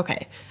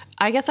 Okay.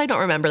 I guess I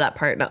don't remember that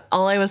part.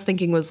 All I was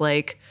thinking was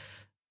like,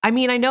 I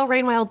mean, I know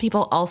Rainwild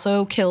people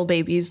also kill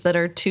babies that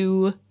are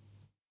too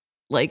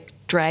like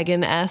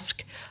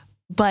dragon-esque,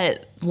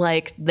 but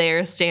like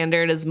their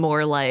standard is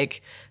more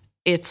like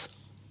it's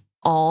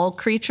all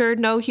creature,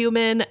 no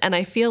human. And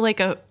I feel like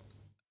a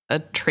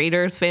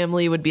trader's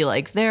family would be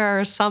like, there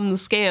are some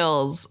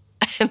scales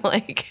and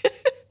like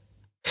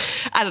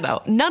I don't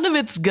know. None of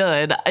it's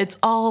good. It's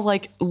all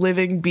like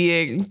living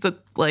beings that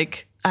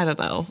like, I don't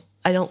know.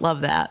 I don't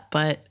love that,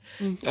 but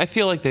I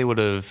feel like they would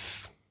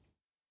have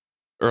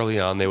early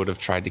on, they would have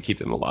tried to keep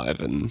them alive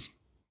and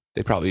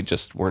they probably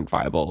just weren't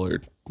viable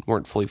or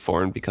weren't fully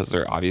formed because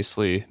they're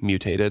obviously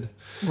mutated.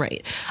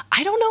 Right.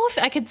 I don't know if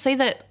I could say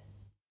that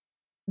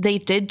they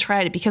did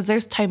try to, because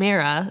there's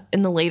Chimera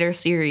in the later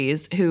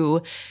series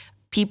who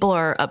people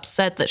are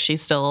upset that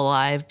she's still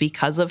alive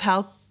because of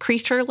how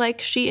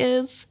creature-like she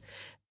is.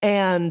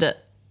 And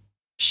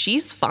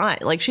she's fine.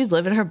 Like, she's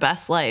living her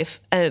best life.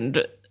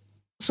 And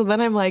so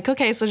then I'm like,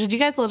 okay, so did you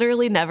guys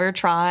literally never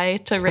try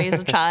to raise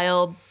a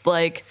child,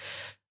 like,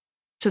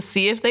 to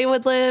see if they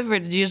would live? Or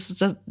did you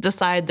just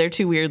decide they're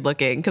too weird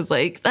looking? Because,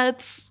 like,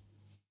 that's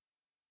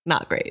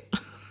not great.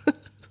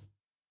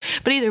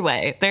 But either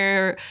way,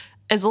 there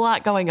is a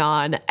lot going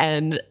on.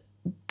 And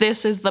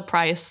this is the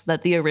price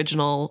that the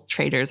original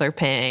traders are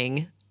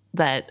paying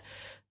that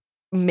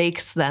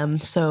makes them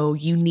so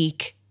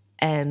unique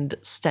and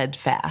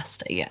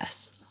steadfast, I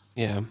guess.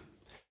 Yeah.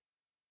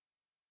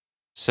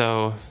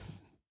 So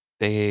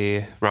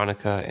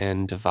Ronica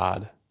and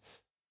Devad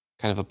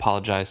kind of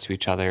apologize to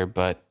each other,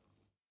 but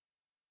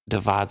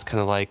Devad's kind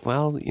of like,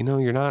 well, you know,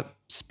 you're not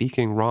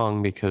speaking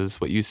wrong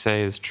because what you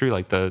say is true.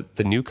 Like the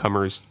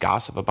newcomers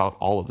gossip about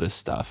all of this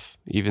stuff,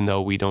 even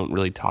though we don't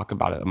really talk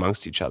about it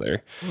amongst each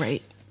other.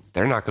 Right.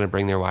 They're not going to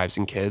bring their wives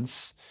and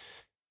kids.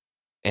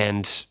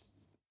 And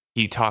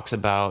he talks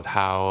about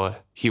how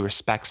he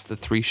respects the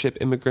 3-ship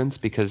immigrants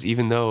because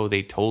even though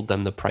they told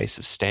them the price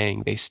of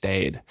staying, they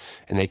stayed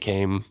and they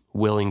came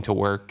willing to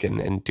work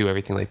and do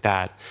everything like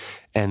that.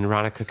 And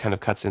Ronica kind of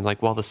cuts in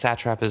like, well, the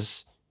satrap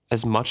is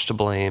as much to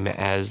blame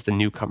as the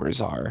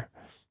newcomers are.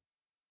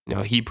 You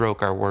know, he broke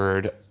the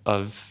word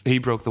of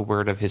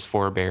his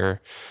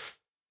forebear,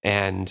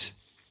 and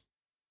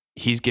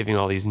he's giving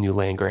all these new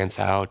land grants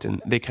out,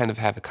 and they kind of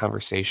have a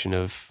conversation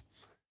of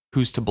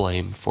who's to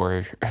blame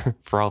for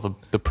all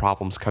the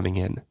problems coming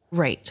in.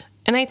 Right.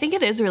 And I think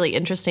it is really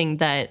interesting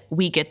that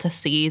we get to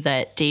see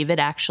that Devad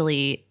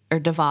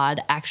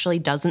actually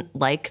doesn't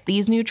like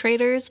these new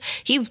traders.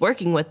 He's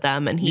working with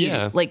them and he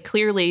like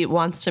clearly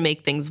wants to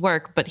make things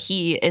work, but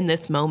he in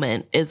this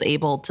moment is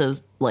able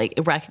to like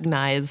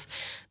recognize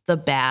the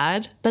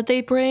bad that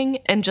they bring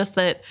and just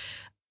that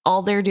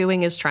all they're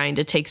doing is trying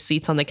to take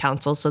seats on the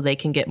council so they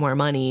can get more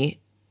money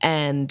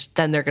and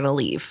then they're going to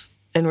leave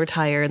and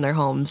retire in their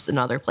homes in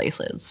other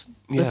places.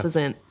 Yeah. This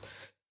isn't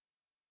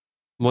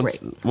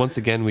Once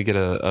again, we get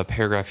a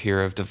paragraph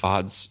here of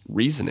Devad's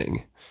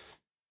reasoning.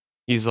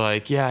 He's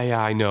like, yeah,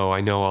 I know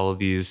all of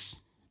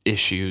these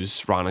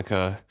issues,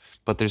 Ronica,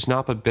 but there's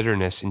not but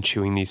bitterness in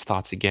chewing these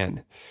thoughts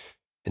again.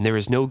 And there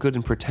is no good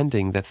in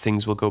pretending that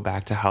things will go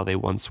back to how they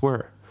once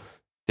were.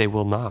 They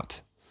will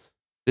not.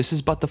 This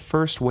is but the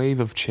first wave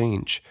of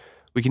change.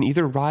 We can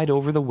either ride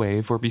over the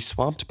wave or be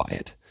swamped by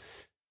it.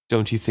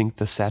 Don't you think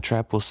the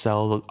satrap will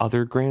sell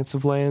other grants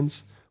of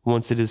lands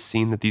once it is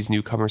seen that these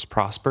newcomers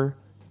prosper?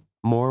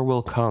 More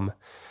will come.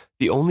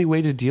 The only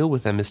way to deal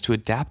with them is to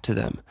adapt to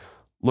them,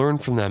 learn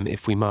from them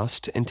if we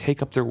must, and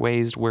take up their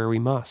ways where we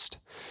must.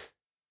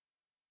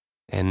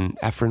 And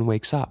Ephron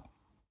wakes up,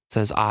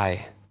 says,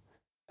 I.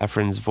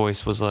 Ephron's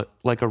voice was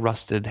like a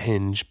rusted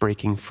hinge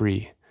breaking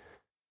free.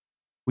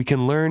 We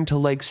can learn to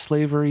like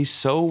slavery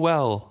so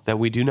well that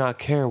we do not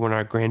care when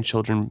our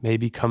grandchildren may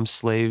become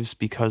slaves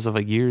because of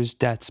a year's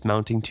debts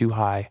mounting too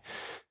high.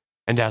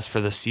 And as for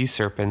the sea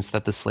serpents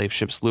that the slave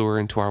ships lure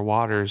into our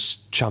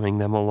waters, chumming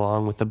them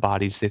along with the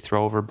bodies they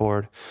throw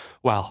overboard,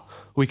 well,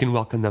 we can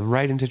welcome them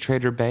right into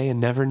Trader Bay and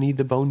never need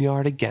the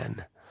boneyard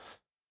again.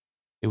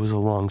 It was a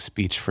long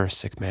speech for a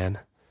sick man.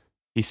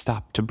 He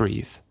stopped to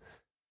breathe.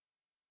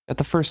 At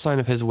the first sign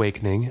of his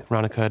awakening,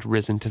 Ronica had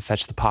risen to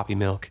fetch the poppy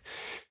milk.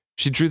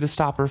 She drew the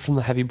stopper from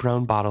the heavy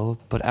brown bottle,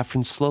 but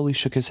Ephron slowly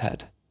shook his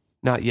head.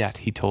 Not yet,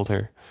 he told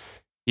her.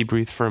 He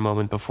breathed for a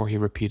moment before he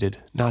repeated,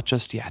 not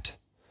just yet.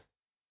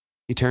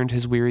 He turned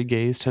his weary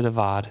gaze to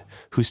Devad,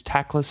 whose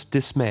tactless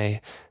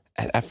dismay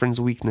at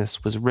Ephron's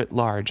weakness was writ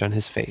large on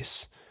his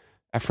face.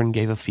 Ephron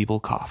gave a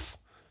feeble cough.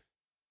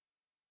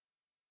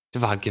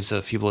 Devad gives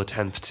a feeble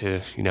attempt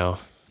to,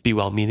 be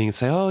well-meaning and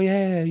say, oh,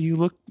 yeah, you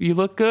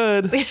look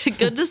good.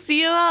 Good to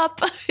see you up.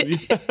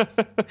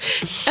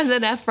 And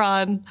then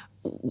Ephron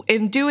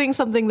in doing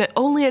something that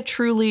only a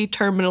truly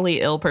terminally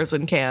ill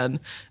person can,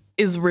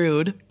 is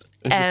rude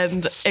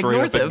and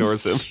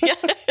ignores him. Yeah.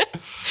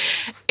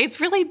 It's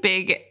really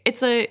big.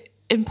 It's a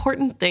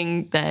important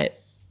thing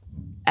that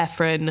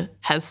Ephraim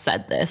has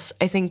said this.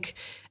 I think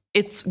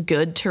it's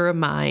good to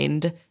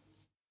remind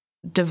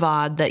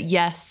Devad that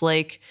yes,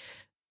 like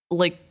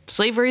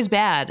slavery is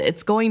bad.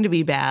 It's going to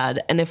be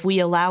bad. And if we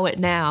allow it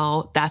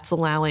now, that's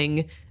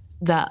allowing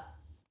the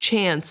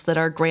chance that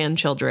our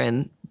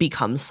grandchildren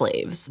become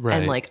slaves. Right.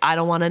 And like, I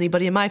don't want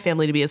anybody in my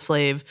family to be a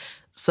slave.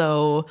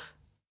 So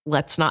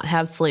let's not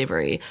have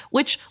slavery,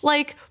 which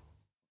like,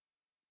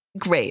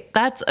 great.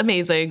 That's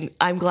amazing.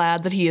 I'm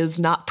glad that he is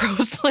not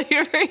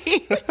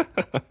pro-slavery.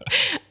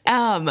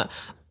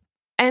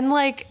 And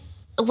like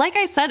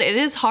I said, it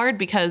is hard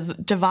because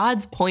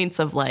Devad's points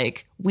of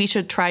like, we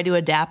should try to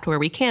adapt where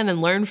we can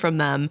and learn from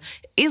them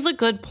is a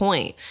good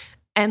point.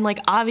 And like,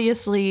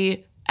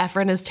 obviously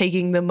Ephraim is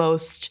taking the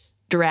most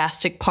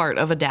drastic part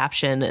of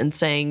adaptation and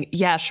saying,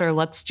 yeah, sure,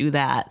 let's do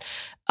that.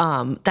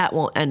 That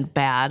won't end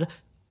bad.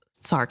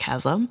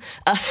 Sarcasm.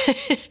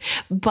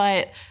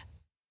 But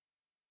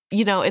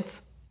you know,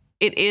 it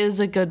is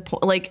a good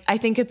point. Like, I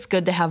think it's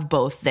good to have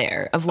both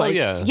there of like,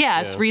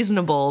 it's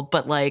reasonable,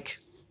 but like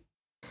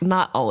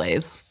not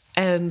always.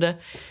 And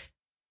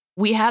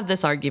we have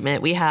this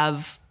argument. We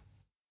have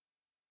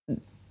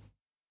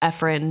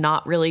Ephraim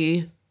not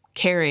really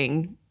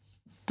caring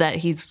that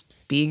he's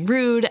being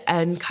rude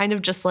and kind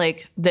of just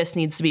like, this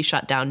needs to be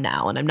shut down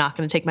now. And I'm not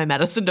going to take my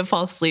medicine to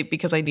fall asleep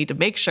because I need to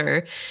make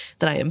sure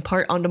that I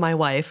impart onto my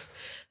wife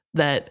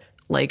that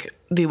like,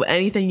 do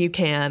anything you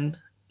can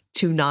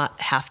to not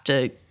have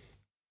to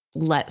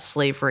let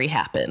slavery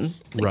happen.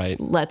 Like, right.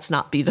 Let's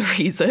not be the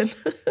reason.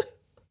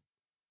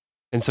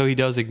 And so he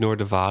does ignore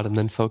Devad and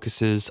then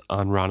focuses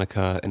on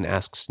Ronica and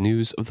asks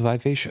news of the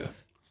Vivacia.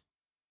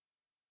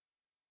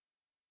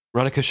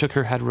 Ronica shook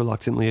her head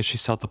reluctantly as she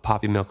set the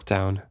poppy milk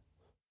down.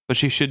 But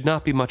she should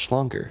not be much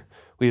longer.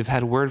 We have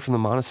had word from the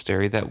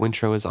monastery that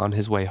Wintrow is on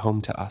his way home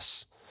to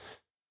us.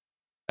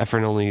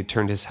 Ephraim only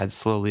turned his head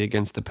slowly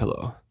against the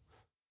pillow.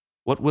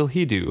 What will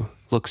he do?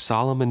 Look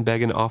solemn and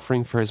beg an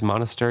offering for his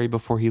monastery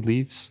before he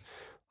leaves?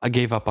 I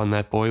gave up on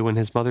that boy when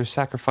his mother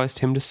sacrificed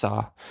him to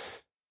Sa.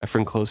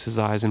 Ephraim closed his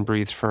eyes and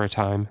breathed for a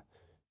time.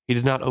 He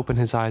did not open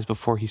his eyes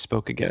before he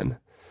spoke again.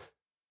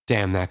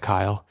 Damn that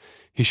Kyle.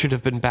 He should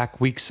have been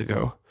back weeks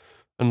ago.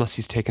 Unless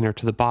he's taken her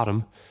to the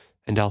bottom.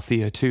 And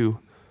Althea, too.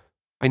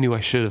 I knew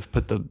I should have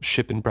put the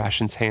ship in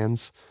Brashen's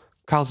hands.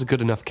 Kyle's a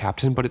good enough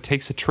captain, but it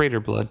takes a traitor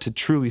blood to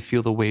truly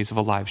feel the ways of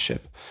a live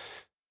ship.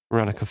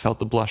 Ronica felt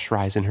the blush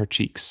rise in her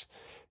cheeks.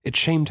 It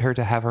shamed her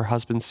to have her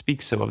husband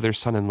speak so of their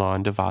son-in-law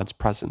in Devad's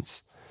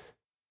presence.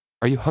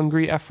 Are you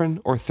hungry, Ephraim,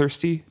 or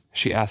thirsty?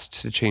 She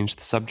asked to change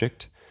the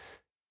subject.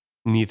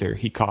 Neither,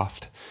 he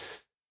coughed.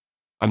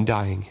 I'm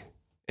dying,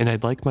 and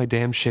I'd like my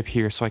damn ship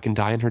here so I can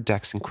die in her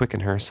decks and quicken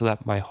her so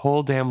that my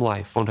whole damn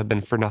life won't have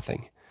been for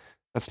nothing.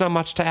 That's not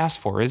much to ask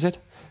for, is it?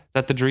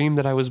 That the dream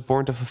that I was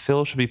born to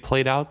fulfill should be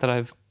played out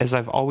as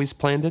I've always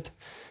planned it?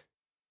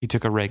 He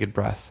took a ragged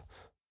breath.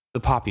 The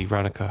poppy,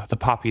 Ronica, the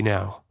poppy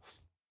now.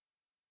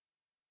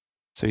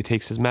 So he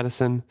takes his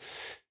medicine,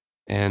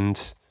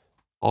 and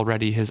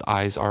already his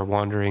eyes are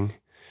wandering,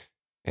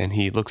 and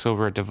he looks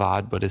over at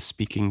Devad, but is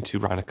speaking to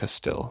Ronica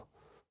still.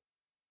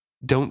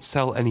 Don't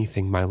sell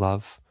anything, my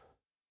love.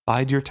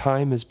 Bide your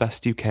time as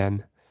best you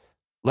can.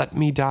 Let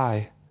me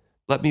die.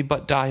 Let me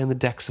but die in the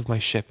decks of my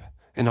ship,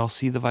 and I'll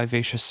see the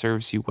Vivacia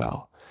serves you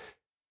well.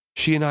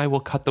 She and I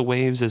will cut the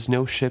waves as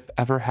no ship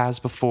ever has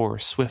before,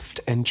 swift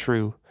and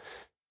true.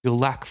 You'll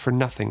lack for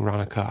nothing,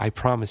 Ronica, I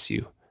promise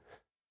you.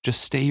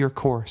 Just stay your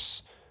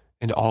course,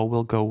 and all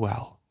will go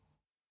well.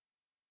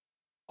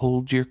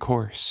 Hold your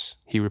course,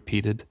 he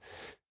repeated,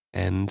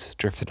 and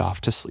drifted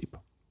off to sleep.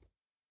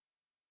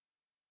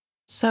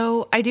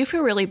 So I do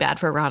feel really bad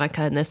for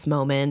Ronica in this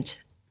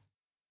moment.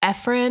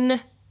 Ephraim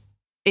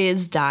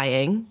is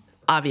dying.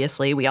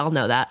 Obviously, we all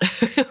know that.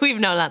 We've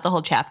known that the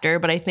whole chapter,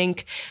 but I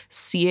think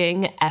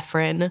seeing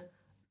Ephraim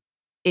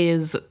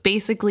is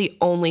basically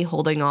only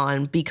holding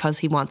on because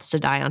he wants to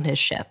die on his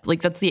ship.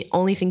 Like, that's the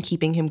only thing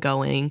keeping him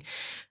going.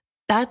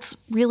 That's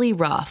really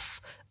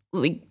rough.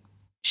 Like,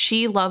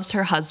 she loves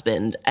her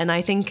husband, and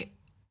I think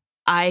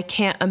I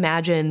can't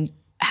imagine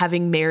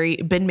having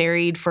been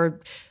married for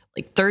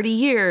like 30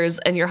 years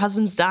and your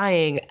husband's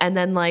dying, and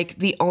then like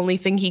the only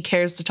thing he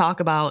cares to talk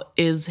about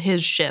is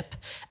his ship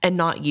and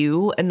not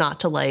you, and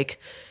not to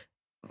like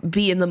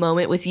be in the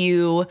moment with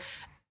you.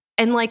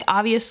 And like,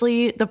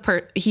 obviously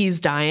he's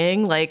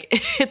dying. Like,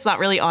 it's not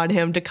really on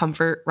him to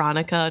comfort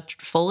Ronica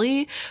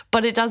fully,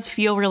 but it does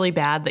feel really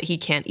bad that he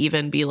can't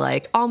even be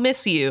like, I'll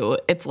miss you.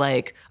 It's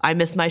like, I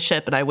miss my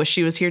ship and I wish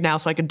she was here now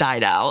so I could die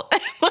now.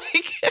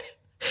 Like,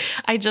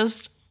 I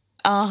just,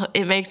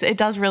 it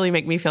does really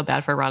make me feel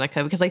bad for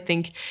Ronica, because I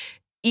think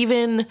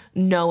even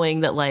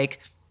knowing that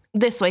like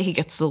this way he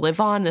gets to live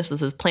on, this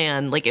is his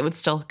plan, like it would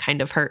still kind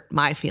of hurt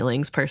my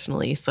feelings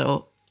personally.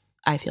 So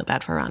I feel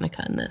bad for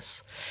Ronica in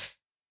this.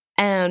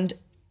 And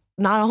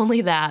not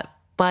only that,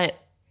 but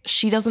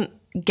she doesn't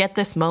get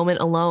this moment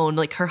alone.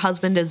 Like, her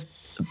husband is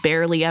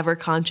barely ever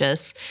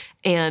conscious,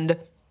 and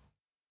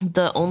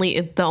the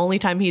only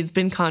time he's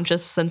been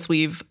conscious since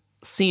we've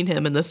seen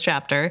him in this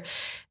chapter,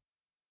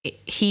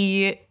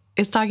 he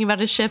is talking about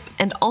his ship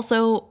and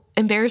also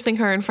embarrassing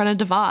her in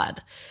front of Devad.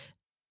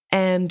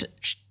 And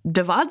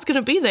Devad's going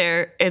to be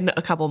there in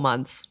a couple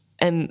months,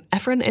 and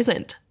Ephraim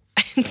isn't.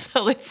 And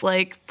so it's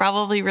like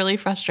probably really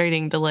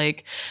frustrating to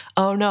like,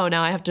 oh no,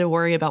 now I have to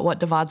worry about what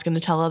Devad's going to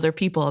tell other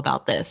people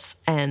about this.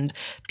 And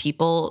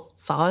people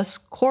saw us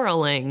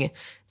quarreling.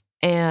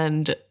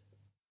 And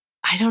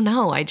I don't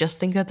know. I just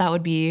think that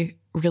would be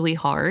really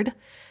hard.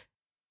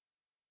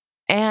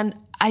 And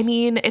I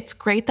mean, it's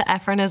great that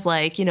Ephraim is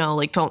like, you know,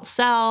 like, don't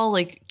sell,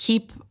 like,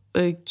 keep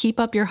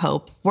up your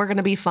hope. We're going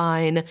to be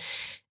fine.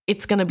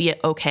 It's going to be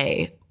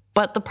okay.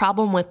 But the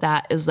problem with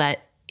that is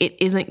that it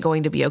isn't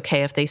going to be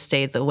okay if they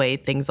stay the way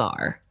things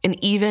are.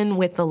 And even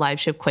with the live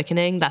ship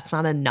quickening, that's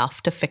not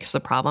enough to fix the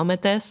problem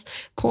at this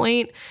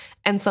point.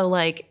 And so,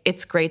 like,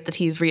 it's great that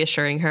he's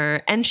reassuring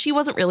her. And she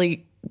wasn't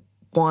really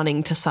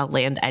wanting to sell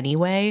land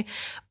anyway.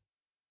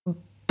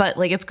 But,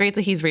 like, it's great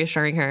that he's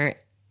reassuring her.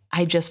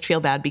 I just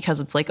feel bad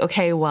because it's like,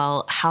 okay,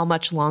 well, how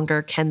much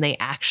longer can they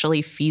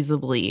actually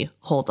feasibly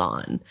hold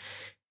on?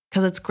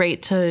 Because it's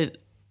great to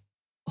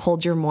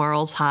hold your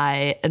morals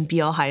high and be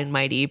all high and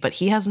mighty, but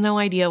he has no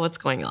idea what's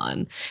going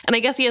on. And I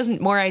guess he has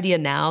more idea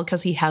now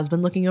because he has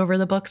been looking over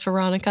the books for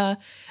Ronica,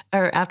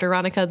 or after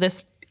Ronica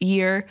this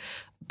year.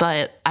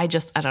 But I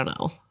don't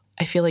know.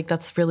 I feel like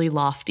that's really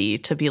lofty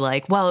to be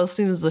like, well, as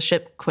soon as the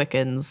ship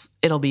quickens,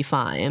 it'll be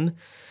fine.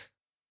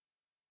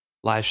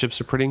 Live ships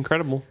are pretty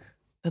incredible.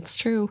 That's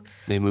true.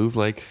 They move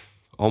like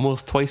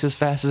almost twice as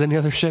fast as any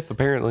other ship,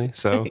 apparently.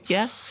 So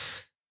yeah,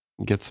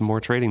 get some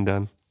more trading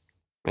done,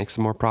 make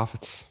some more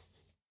profits.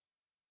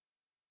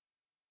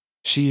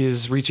 She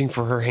is reaching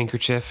for her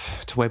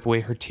handkerchief to wipe away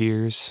her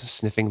tears,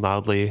 sniffing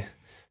loudly.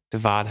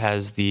 Devad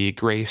has the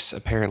grace,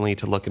 apparently,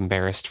 to look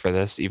embarrassed for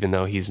this, even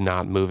though he's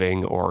not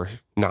moving or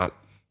not,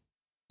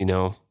 you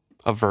know,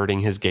 averting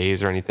his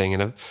gaze or anything.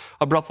 And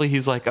abruptly,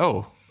 he's like,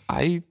 oh,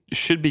 I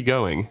should be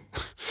going.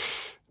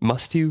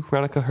 Must you?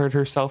 Ronica heard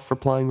herself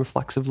replying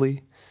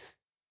reflexively.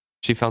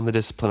 She found the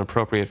discipline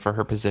appropriate for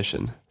her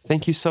position.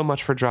 Thank you so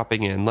much for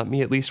dropping in. Let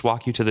me at least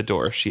walk you to the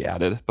door, she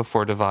added,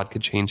 before Devad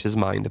could change his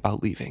mind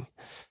about leaving.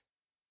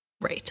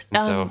 Right.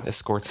 And so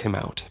escorts him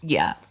out.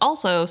 Yeah.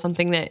 Also,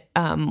 something that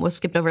was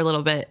skipped over a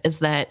little bit is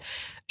that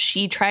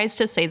she tries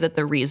to say that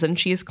the reason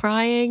she's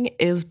crying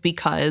is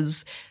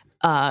because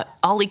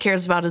all he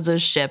cares about is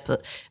his ship.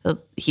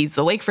 He's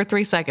awake for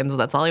 3 seconds.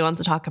 That's all he wants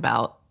to talk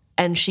about.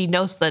 And she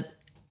knows that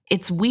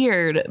it's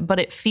weird,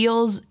 but it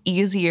feels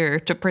easier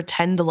to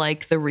pretend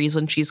like the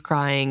reason she's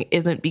crying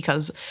isn't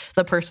because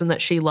the person that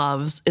she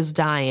loves is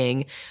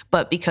dying,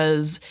 but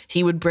because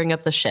he would bring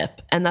up the ship.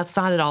 And that's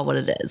not at all what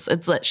it is.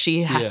 It's that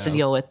she has to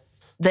deal with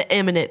the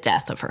imminent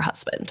death of her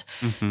husband.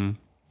 Mm-hmm.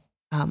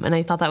 And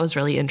I thought that was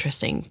really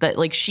interesting that,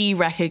 like, she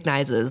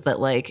recognizes that,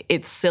 like,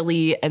 it's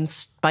silly and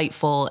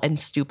spiteful and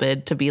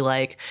stupid to be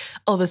like,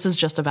 oh, this is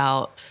just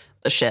about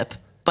the ship,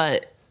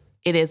 but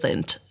it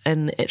isn't.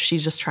 And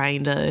she's just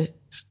trying to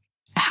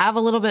have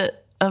a little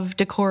bit of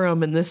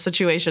decorum in this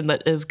situation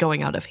that is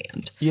going out of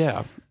hand.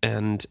 Yeah.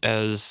 And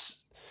as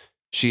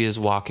she is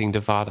walking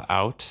Devad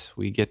out,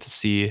 we get to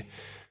see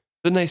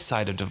the nice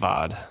side of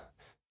Devad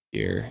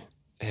here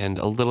and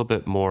a little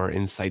bit more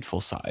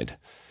insightful side.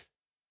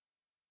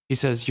 He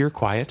says, you're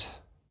quiet,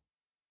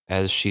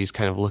 as she's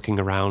kind of looking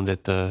around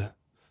at the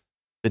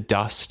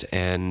dust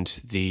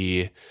and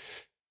the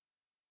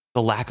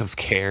lack of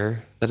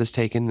care that is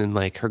taken in,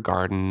 like, her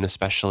garden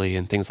especially,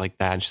 and things like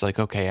that. And she's like,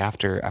 okay,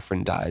 after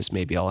Ephraim dies,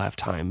 maybe I'll have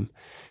time.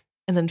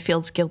 And then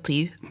feels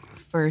guilty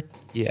for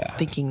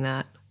thinking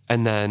that.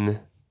 And then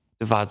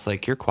Devad's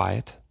like, you're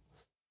quiet.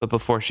 But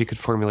before she could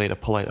formulate a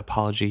polite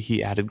apology,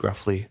 he added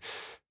gruffly,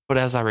 but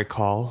as I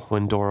recall,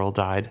 when Doral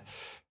died,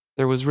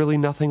 there was really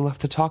nothing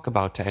left to talk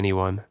about to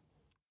anyone.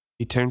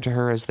 He turned to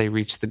her as they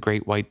reached the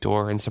great white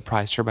door and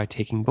surprised her by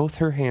taking both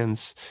her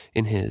hands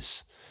in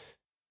his.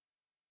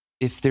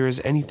 If there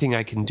is anything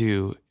I can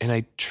do, and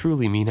I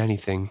truly mean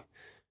anything,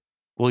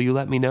 will you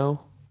let me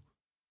know?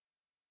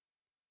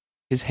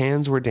 His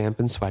hands were damp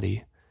and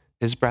sweaty.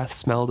 His breath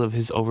smelled of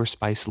his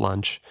overspiced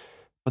lunch,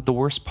 but the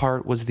worst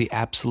part was the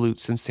absolute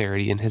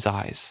sincerity in his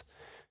eyes.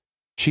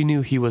 She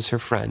knew he was her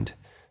friend,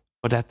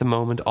 but at the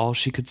moment all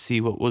she could see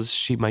what was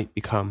she might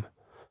become.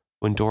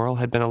 When Doral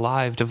had been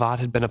alive, Devad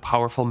had been a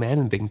powerful man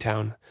in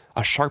Bingtown,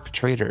 a sharp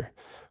trader,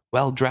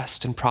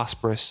 well-dressed and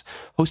prosperous,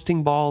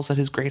 hosting balls at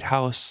his great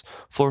house,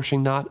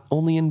 flourishing not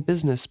only in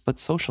business but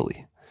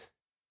socially.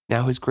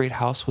 Now his great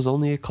house was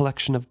only a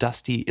collection of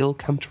dusty,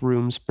 ill-kempt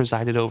rooms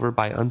presided over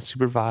by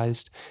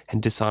unsupervised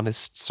and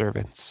dishonest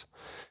servants.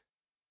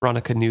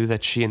 Ronica knew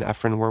that she and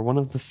Ephraim were one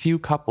of the few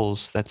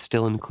couples that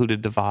still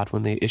included Devad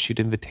when they issued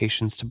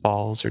invitations to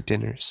balls or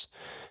dinners.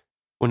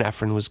 When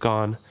Ephraim was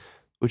gone,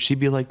 would she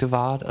be like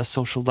Devad, a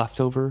social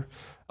leftover,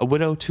 a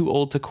widow too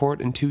old to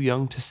court and too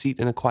young to seat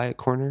in a quiet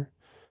corner?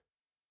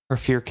 Her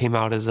fear came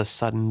out as a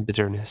sudden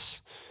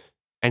bitterness.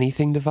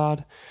 Anything,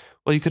 Devad?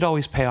 Well, you could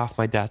always pay off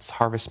my debts,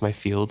 harvest my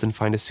fields, and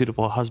find a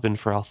suitable husband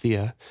for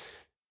Althea.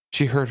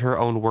 She heard her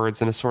own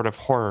words in a sort of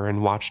horror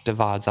and watched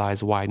Devad's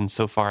eyes widen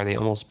so far they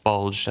almost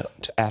bulged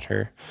at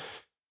her.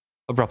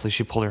 Abruptly,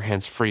 she pulled her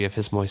hands free of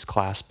his moist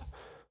clasp.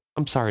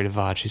 I'm sorry,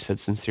 Devad, she said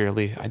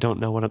sincerely. I don't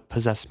know what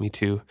possessed me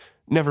to.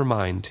 Never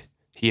mind,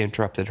 he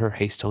interrupted her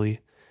hastily.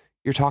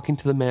 You're talking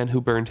to the man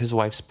who burned his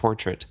wife's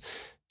portrait,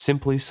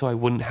 simply so I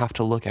wouldn't have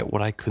to look at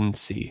what I couldn't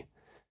see.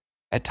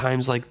 At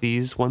times like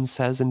these, one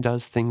says and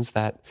does things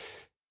that...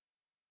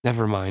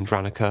 Never mind,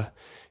 Ronica.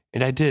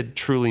 And I did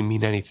truly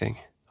mean anything.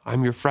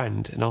 I'm your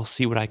friend, and I'll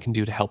see what I can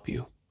do to help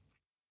you.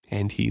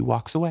 And he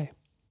walks away.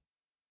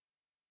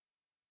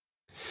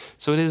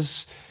 So it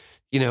is,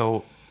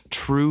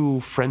 true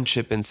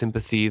friendship and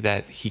sympathy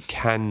that he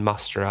can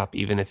muster up,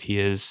 even if he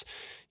is,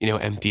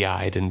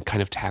 empty-eyed and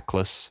kind of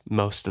tactless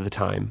most of the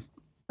time.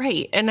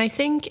 Right. And I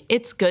think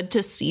it's good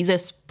to see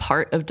this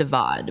part of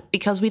Devad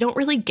because we don't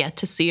really get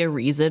to see a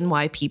reason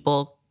why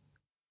people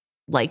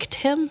liked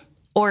him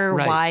or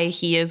why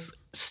he is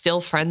still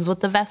friends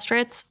with the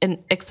Vestrits.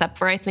 And except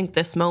for, I think,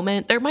 this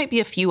moment, there might be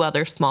a few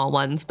other small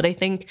ones, but I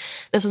think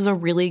this is a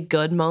really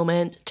good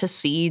moment to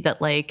see that,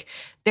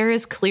 there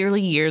is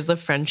clearly years of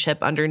friendship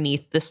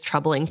underneath this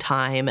troubling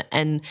time,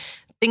 and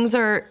things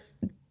are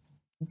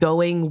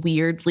going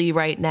weirdly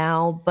right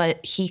now,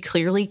 but he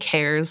clearly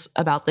cares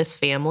about this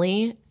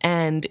family.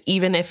 And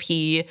even if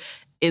he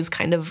is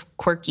kind of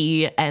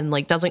quirky and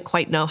doesn't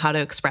quite know how to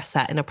express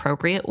that in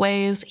appropriate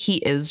ways, he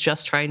is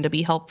just trying to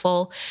be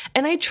helpful.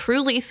 And I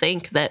truly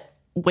think that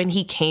when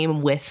he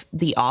came with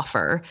the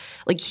offer,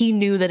 he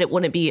knew that it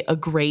wouldn't be a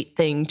great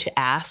thing to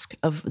ask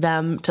of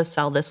them to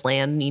sell this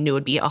land, and he knew it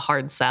would be a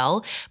hard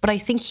sell. But I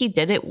think he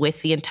did it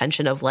with the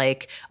intention of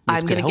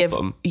I'm going to give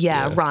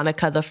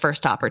Ronica the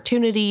first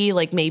opportunity.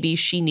 Maybe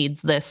she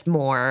needs this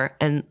more.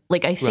 And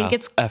I think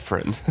it's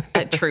Ephron.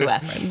 A true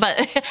Ephron.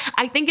 But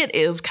I think it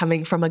is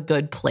coming from a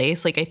good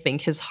place. I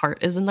think his heart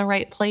is in the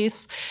right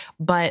place.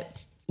 But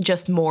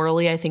just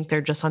morally, I think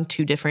they're just on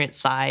two different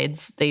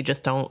sides. They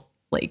just don't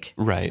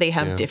they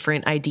have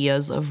different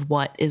ideas of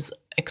what is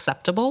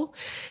acceptable.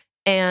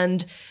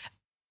 And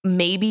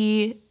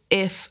maybe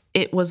if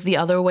it was the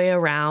other way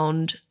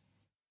around,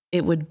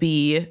 it would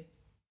be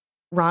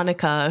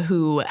Ronica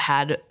who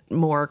had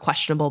more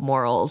questionable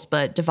morals,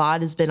 but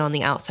Devad has been on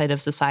the outside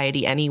of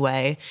society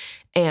anyway,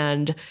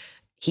 and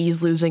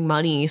he's losing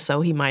money,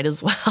 so he might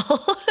as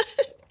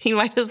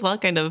well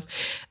kind of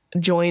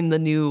join the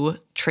new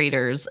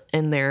traders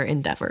in their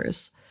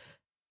endeavors.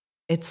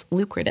 It's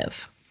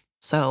lucrative.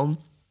 So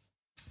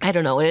I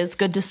don't know. It is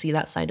good to see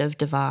that side of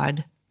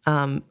Devad,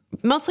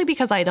 mostly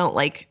because I don't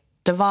like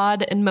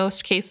Devad in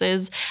most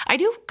cases. I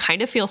do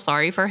kind of feel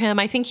sorry for him.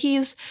 I think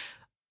he's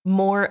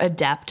more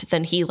adept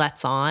than he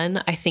lets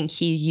on. I think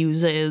he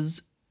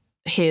uses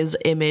his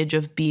image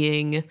of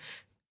being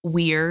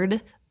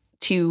weird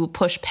to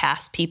push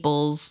past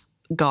people's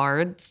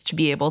guards to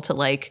be able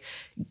to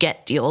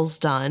get deals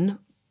done.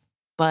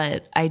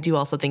 But I do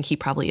also think he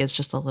probably is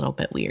just a little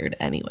bit weird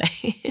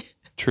anyway.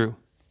 True.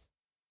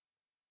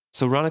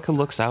 So Ronica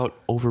looks out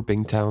over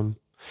Bingtown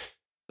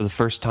for the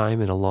first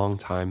time in a long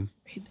time.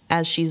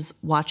 As she's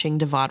watching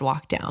Devad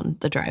walk down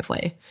the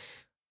driveway.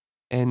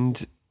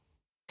 And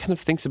kind of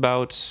thinks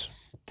about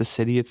the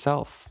city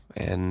itself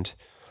and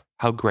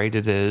how great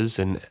it is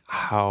and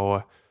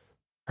how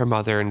her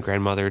mother and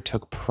grandmother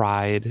took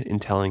pride in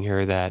telling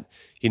her that,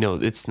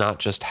 it's not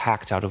just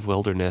hacked out of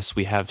wilderness.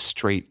 We have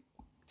straight,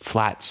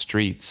 flat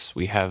streets.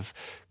 We have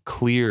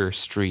clear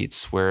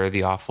streets where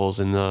the offals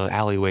and the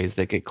alleyways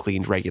that get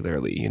cleaned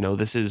regularly.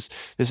 This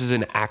is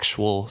an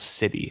actual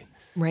city,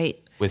 right?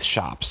 With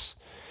shops,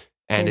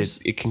 and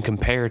it can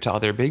compare to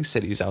other big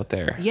cities out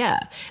there. Yeah,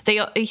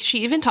 she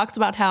even talks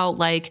about how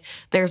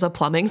there's a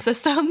plumbing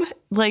system.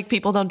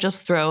 People don't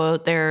just throw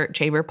their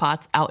chamber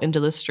pots out into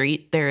the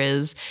street. There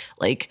is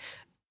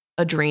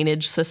a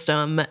drainage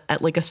system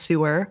at a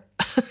sewer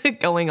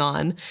going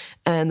on,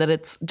 and that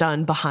it's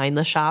done behind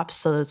the shops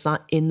so that it's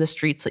not in the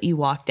streets that you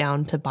walk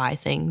down to buy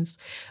things.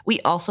 We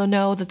also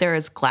know that there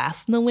is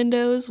glass in the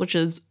windows, which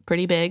is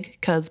pretty big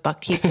because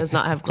Buckkeep does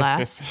not have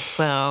glass.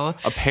 So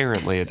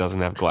apparently it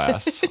doesn't have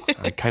glass.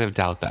 I kind of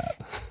doubt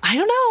that. I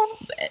don't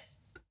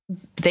know.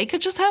 They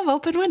could just have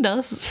open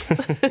windows.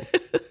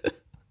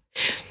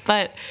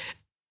 But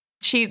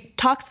she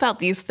talks about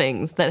these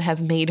things that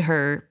have made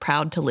her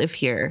proud to live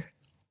here,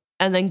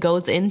 and then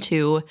goes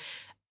into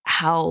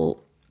how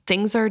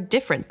things are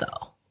different,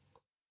 though.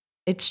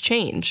 It's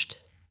changed.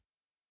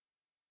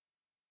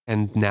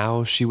 And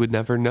now she would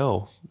never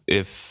know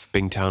if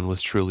Bingtown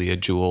was truly a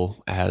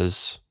jewel,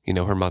 as,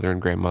 her mother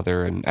and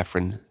grandmother and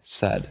Ephron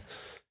said,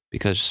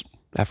 because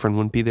Ephron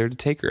wouldn't be there to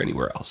take her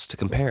anywhere else to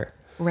compare.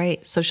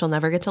 Right. So she'll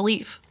never get to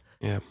leave.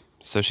 Yeah.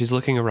 So she's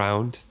looking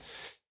around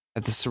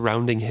at the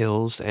surrounding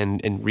hills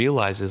and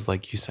realizes,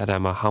 like you said,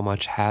 Emma, how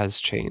much has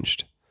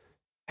changed.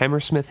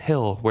 Hammersmith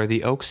Hill, where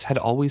the oaks had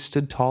always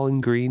stood tall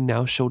and green,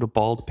 now showed a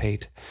bald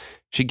pate.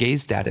 She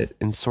gazed at it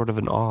in sort of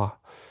an awe.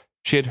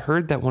 She had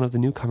heard that one of the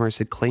newcomers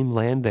had claimed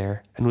land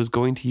there and was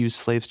going to use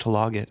slaves to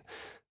log it,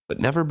 but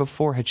never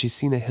before had she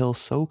seen a hill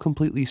so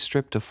completely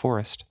stripped of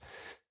forest.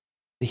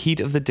 The heat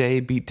of the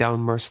day beat down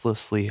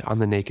mercilessly on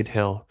the naked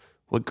hill.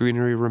 What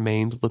greenery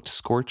remained looked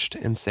scorched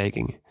and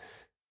sagging.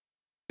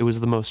 It was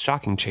the most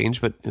shocking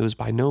change, but it was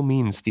by no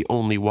means the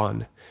only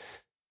one.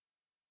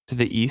 To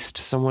the east,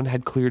 someone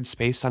had cleared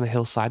space on a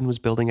hillside and was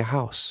building a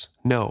house.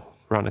 No,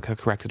 Ronica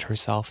corrected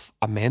herself,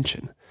 a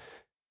mansion.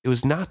 It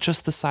was not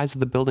just the size of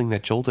the building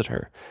that jolted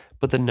her,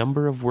 but the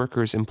number of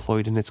workers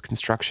employed in its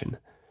construction.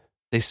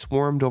 They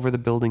swarmed over the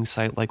building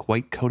site like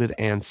white-coated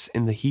ants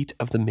in the heat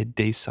of the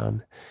midday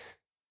sun.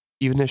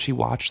 Even as she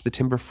watched, the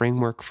timber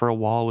framework for a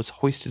wall was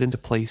hoisted into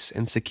place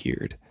and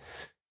secured.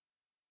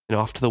 And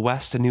off to the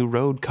west, a new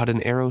road cut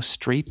an arrow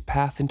straight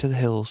path into the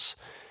hills.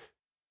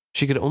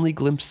 She could only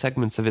glimpse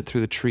segments of it through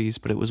the trees,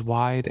 but it was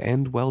wide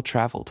and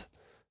well-traveled.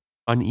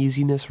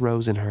 Uneasiness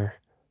rose in her.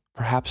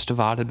 Perhaps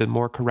Devad had been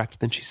more correct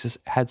than she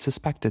had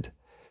suspected.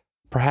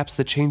 Perhaps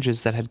the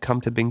changes that had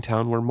come to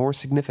Bingtown were more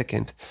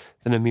significant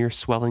than a mere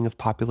swelling of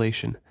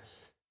population.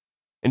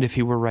 And if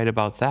he were right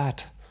about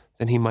that,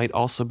 then he might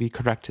also be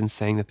correct in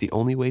saying that the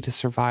only way to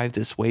survive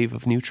this wave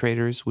of new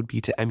traders would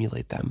be to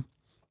emulate them.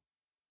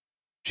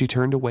 She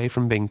turned away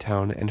from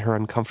Bingtown and her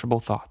uncomfortable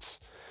thoughts.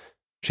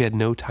 She had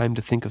no time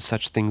to think of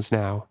such things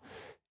now.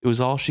 It was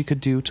all she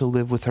could do to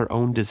live with her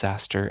own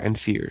disaster and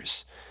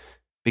fears.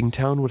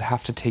 Bingtown would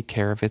have to take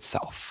care of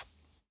itself.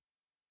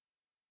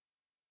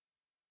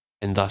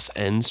 And thus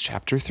ends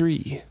chapter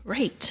 3.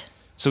 Right.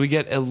 So we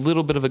get a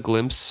little bit of a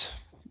glimpse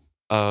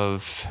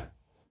of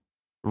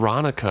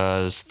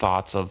Ronica's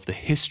thoughts of the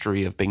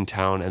history of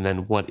Bingtown and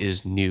then what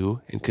is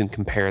new, and can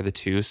compare the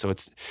two. So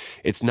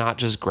it's not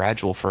just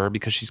gradual for her,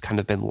 because she's kind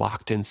of been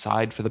locked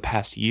inside for the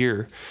past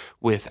year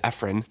with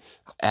Ephraim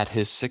at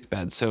his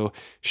sickbed. So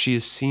she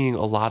is seeing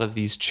a lot of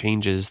these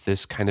changes,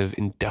 this kind of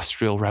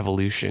industrial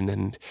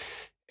revolution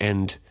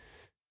and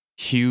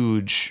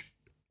huge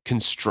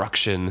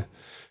construction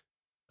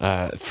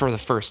for the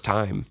first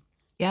time.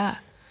 Yeah.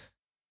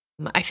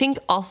 I think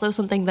also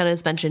something that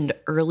is mentioned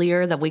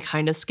earlier that we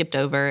kind of skipped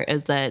over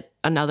is that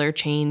another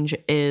change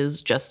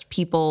is just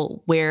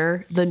people,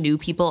 where the new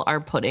people are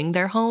putting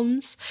their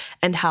homes,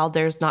 and how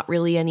there's not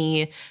really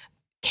any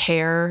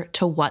care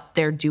to what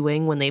they're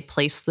doing when they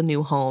place the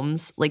new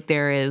homes. Like,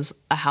 there is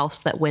a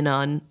house that went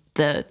on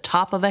the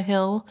top of a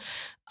hill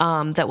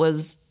that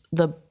was,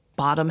 the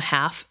bottom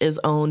half is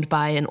owned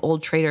by an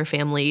old trader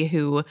family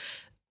who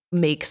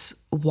makes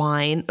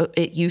wine.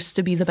 It used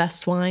to be the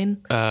best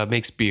wine.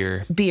 Makes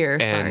beer.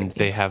 And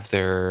they have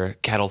their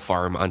cattle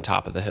farm on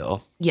top of the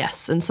hill.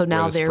 Yes, and so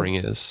now where the spring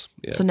is.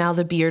 Yeah. So now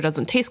the beer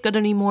doesn't taste good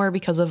anymore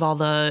because of all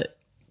the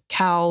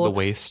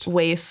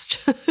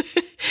waste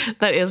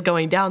that is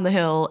going down the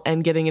hill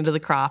and getting into the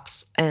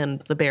crops and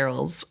the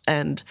barrels.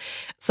 And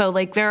so,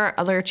 like, there are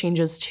other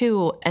changes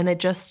too, and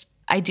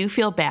I do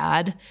feel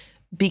bad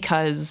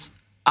because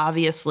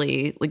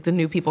obviously, like, the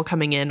new people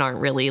coming in aren't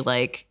really,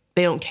 like,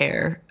 they don't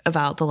care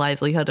about the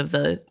livelihood of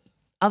the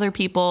other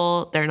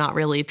people. They're not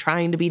really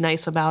trying to be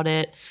nice about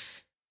it.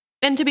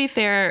 And to be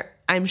fair,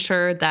 I'm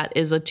sure that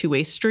is a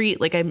two-way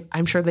street. Like,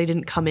 I'm sure they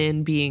didn't come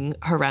in being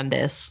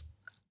horrendous.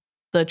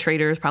 The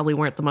traders probably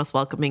weren't the most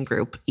welcoming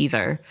group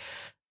either.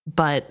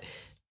 But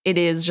it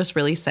is just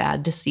really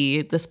sad to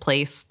see this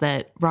place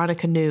that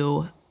Ronica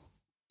knew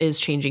is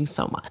changing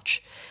so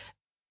much.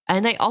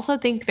 And I also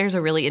think there's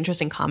a really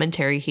interesting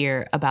commentary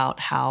here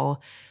about how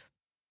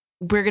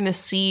we're going to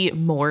see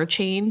more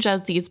change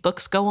as these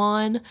books go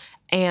on.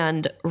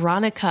 And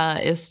Ronica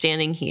is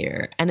standing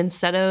here, and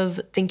instead of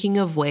thinking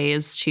of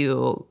ways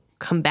to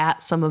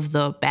combat some of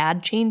the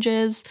bad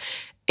changes,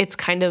 it's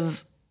kind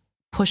of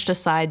pushed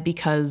aside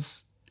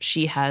because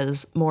she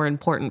has more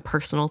important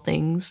personal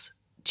things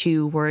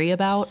to worry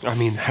about. I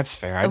mean, that's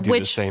fair. I'd do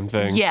the same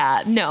thing.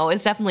 Yeah, no,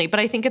 it's definitely. But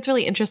I think it's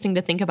really interesting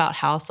to think about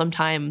how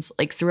sometimes,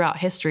 like, throughout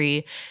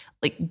history,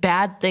 like,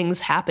 bad things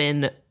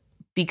happen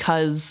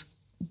because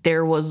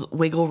there was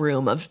wiggle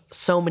room of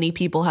so many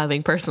people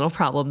having personal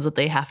problems that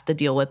they have to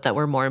deal with that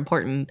were more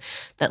important,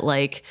 that,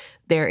 like,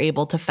 they're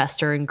able to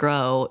fester and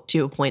grow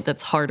to a point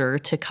that's harder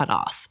to cut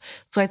off.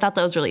 So I thought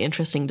that was really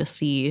interesting to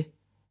see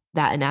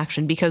that in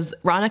action, because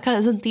Ronica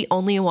isn't the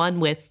only one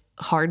with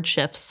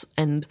hardships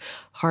and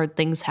hard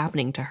things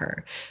happening to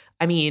her.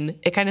 I mean,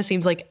 it kind of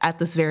seems like at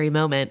this very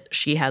moment,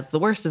 she has the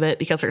worst of it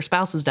because her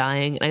spouse is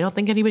dying, and I don't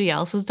think anybody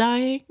else is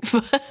dying.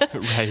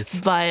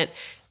 Right. But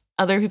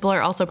other people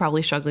are also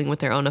probably struggling with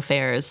their own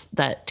affairs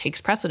that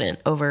takes precedent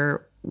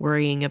over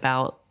worrying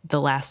about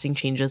the lasting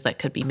changes that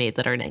could be made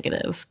that are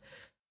negative.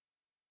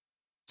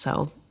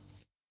 So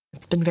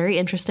it's been very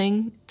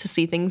interesting to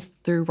see things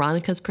through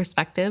Ronica's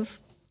perspective,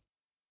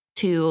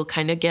 to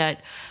kind of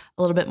get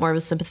a little bit more of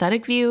a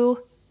sympathetic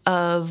view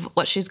of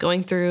what she's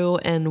going through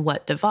and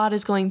what Devad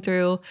is going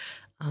through,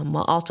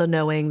 while also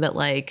knowing that,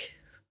 like,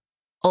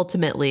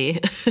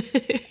 ultimately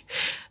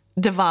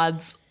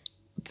Devad's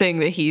thing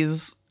that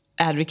he's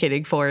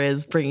advocating for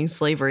is bringing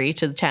slavery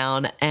to the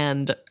town,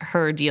 and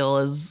her deal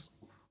is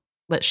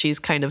that she's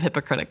kind of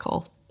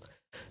hypocritical.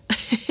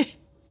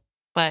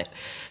 But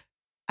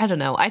I don't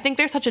know. I think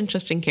they're such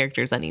interesting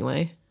characters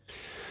anyway.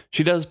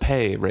 She does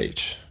pay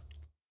Rach.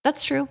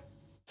 That's true.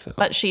 So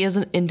But she is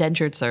an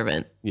indentured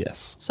servant.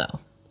 yes.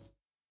 So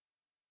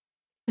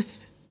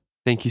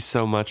Thank you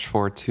so much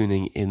for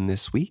tuning in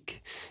this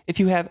week. If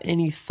you have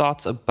any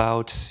thoughts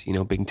about,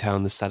 Big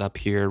Town, the setup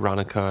here,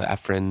 Ronica,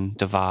 Ephraim,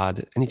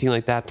 Davad, anything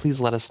like that, please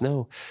let us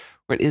know.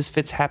 We're at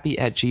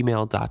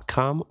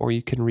isfitshappy@gmail.com, or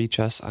you can reach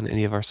us on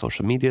any of our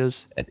social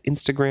medias at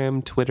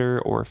Instagram,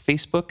 Twitter, or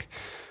Facebook.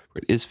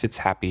 We're at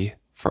isfitshappy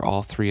for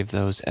all three of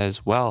those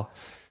as well.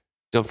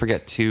 Don't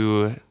forget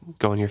to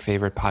go on your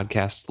favorite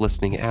podcast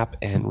listening app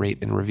and rate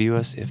and review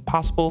us if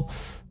possible.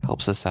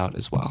 Helps us out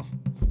as well.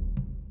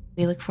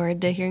 we look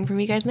forward to hearing from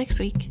you guys next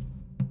week.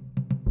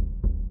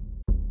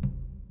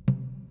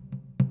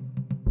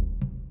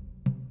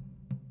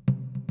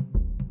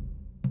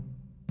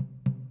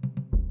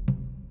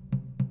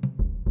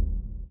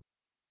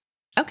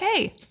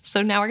 Okay,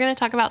 so now we're going to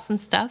talk about some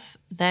stuff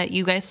that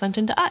you guys sent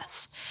into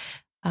us.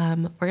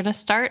 We're going to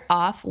start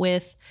off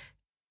with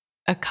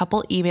a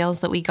couple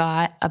emails that we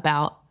got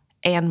about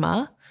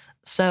Anma.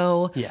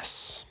 So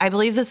Yes. I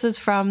believe this is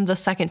from the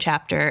second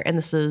chapter, and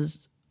this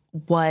is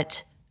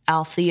what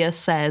Althea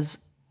says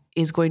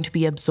is going to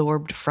be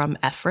absorbed from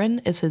Ephraim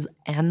is his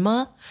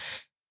Anma.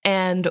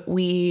 And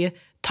we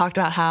talked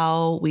about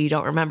how we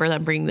don't remember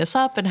them bringing this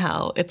up and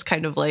how it's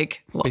kind of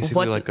like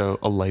Basically like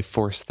a life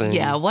force thing.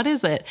 yeah, what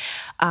is it?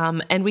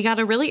 And we got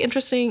two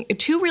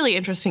really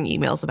interesting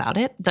emails about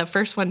it. The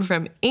first one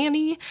from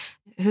Annie,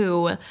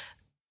 who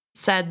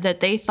said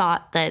that they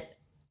thought that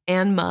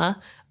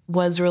Anma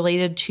was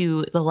related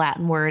to the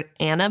Latin word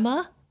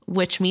anima,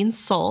 which means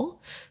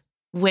soul,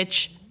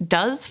 which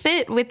does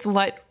fit with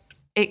what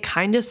it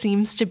kind of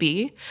seems to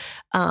be.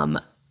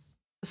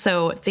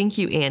 So thank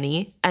you,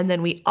 Annie. And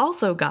then we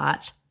also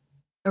got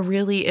a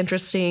really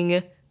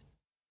interesting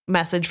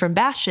message from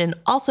Bastion,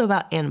 also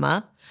about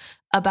Anima,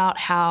 about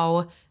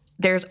how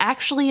there's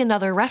actually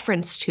another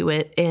reference to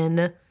it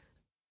in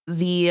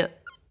the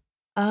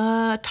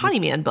Tawny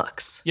Man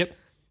books. Yep.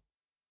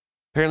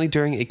 Apparently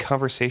during a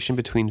conversation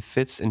between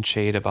Fitz and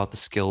Chade about the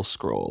skill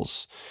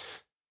scrolls.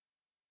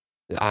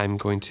 I'm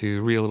going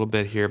to read a little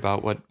bit here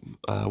about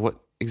what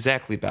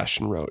exactly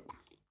Bastion wrote.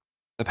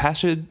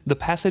 The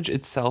passage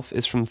itself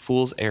is from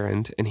Fool's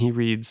Errand, and he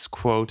reads,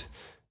 quote,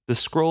 "The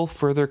scroll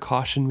further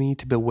cautioned me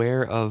to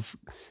beware of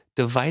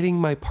dividing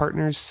my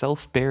partner's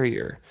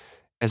self-barrier,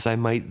 as I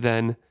might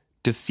then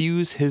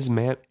diffuse his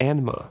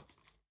anima."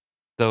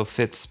 Though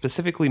Fitz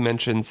specifically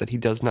mentions that he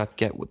does not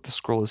get what the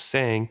scroll is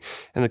saying,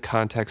 and the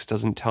context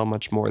doesn't tell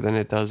much more than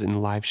it does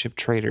in Live Ship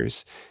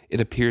Traders,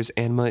 it appears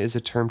anima is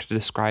a term to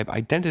describe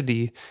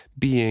identity,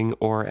 being,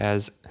 or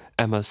as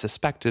Emma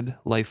suspected,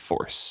 life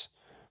force.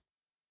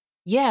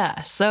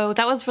 Yeah, so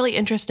that was really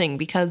interesting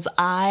because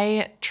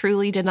I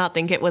truly did not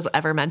think it was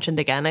ever mentioned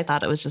again. I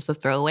thought it was just a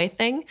throwaway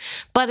thing.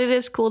 But it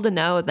is cool to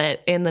know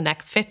that in the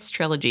next Fitz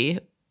trilogy,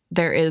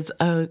 there is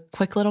a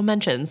quick little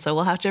mention. So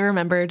we'll have to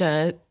remember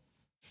to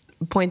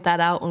point that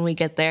out when we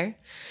get there.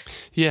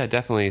 Yeah,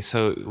 definitely.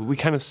 So we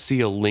kind of see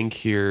a link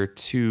here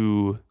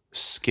to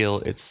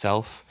skill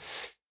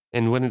itself.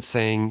 And when it's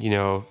saying,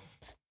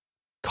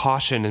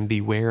 caution and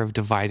beware of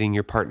dividing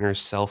your partner's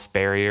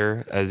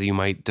self-barrier as you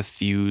might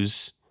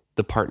diffuse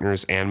the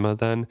partner's anima,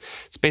 then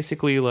it's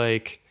basically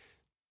like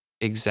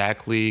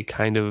exactly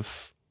kind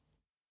of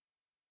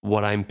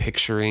what I'm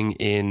picturing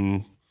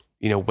in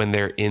when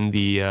they're in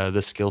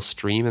the skill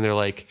stream and they're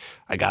like,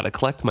 I gotta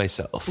collect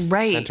myself,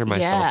 right? Center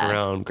myself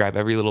around, grab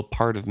every little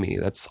part of me.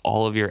 That's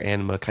all of your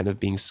anima kind of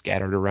being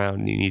scattered around,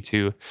 and you need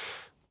to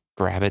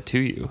grab it to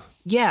you.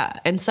 Yeah,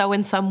 and so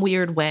in some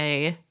weird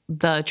way,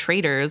 the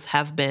traders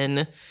have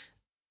been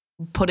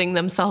putting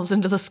themselves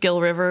into the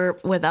skill river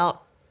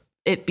without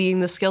it being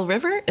the skill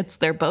river. It's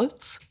their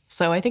boats.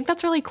 So I think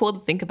that's really cool to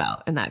think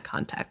about in that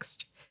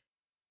context.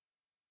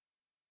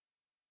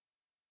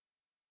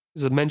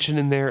 There's a mention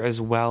in there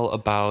as well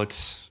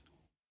about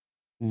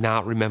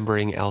not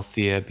remembering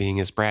Althea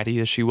being as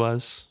bratty as she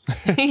was.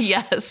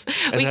 Yes.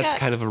 And that's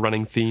kind of a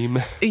running theme.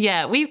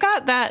 Yeah, we've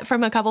got that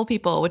from a couple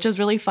people, which is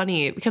really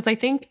funny because I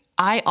think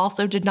I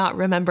also did not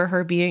remember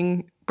her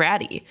being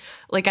bratty.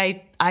 Like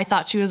I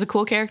thought she was a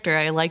cool character.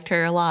 I liked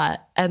her a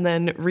lot. And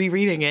then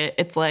rereading it,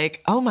 it's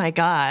like, oh my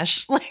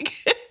gosh. Like,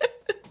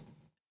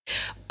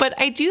 but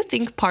I do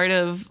think part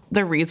of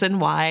the reason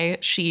why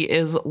she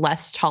is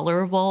less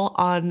tolerable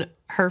on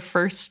her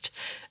first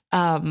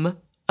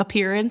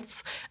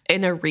appearance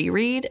in a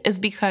reread is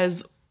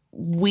because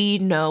we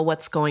know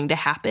what's going to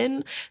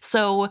happen.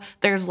 So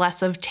there's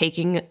less of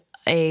taking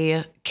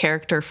a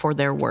character for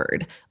their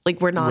word.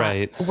 Like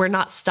we're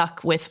not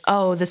stuck with,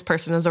 oh, this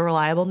person is a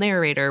reliable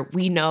narrator.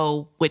 We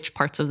know which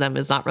parts of them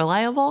is not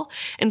reliable.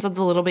 And so it's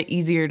a little bit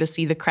easier to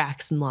see the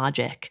cracks in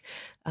logic.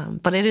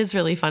 But it is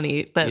really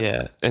funny. That,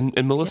 yeah. And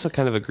Melissa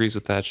kind of agrees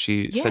with that.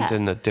 She sent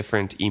in a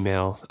different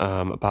email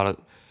about a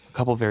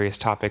couple various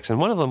topics. And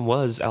one of them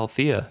was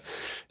Althea.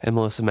 And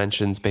Melissa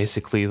mentions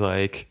basically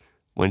like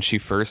when she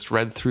first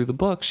read through the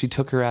book, she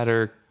took her at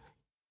her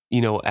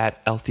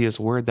at Althea's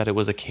word that it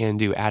was a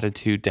can-do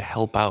attitude to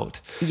help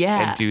out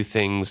and do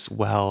things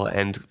well.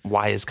 And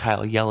why is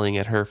Kyle yelling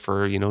at her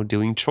for,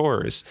 doing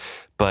chores?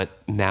 But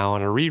now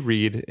on a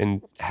reread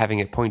and having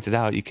it pointed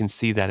out, you can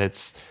see that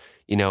it's,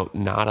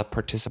 not a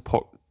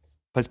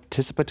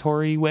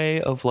participatory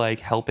way of like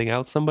helping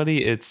out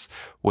somebody. It's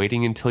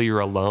waiting until you're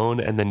alone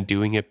and then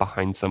doing it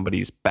behind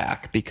somebody's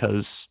back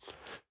because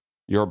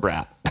you're a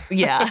brat.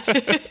 Yeah.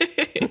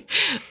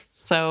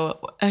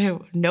 So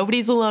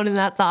nobody's alone in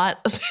that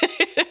thought.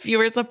 If you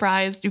were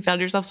surprised, you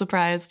found yourself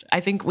surprised. I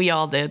think we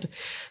all did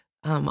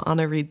on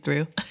a read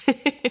through.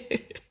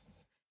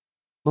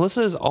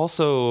 Melissa is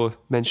also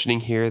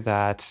mentioning here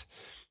that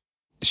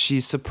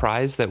she's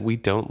surprised that we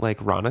don't like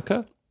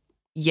Ronica.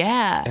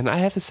 Yeah. And I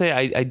have to say,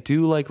 I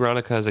do like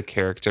Ronica as a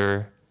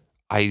character.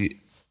 I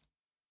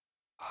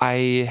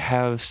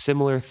have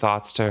similar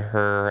thoughts to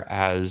her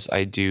as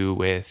I do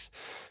with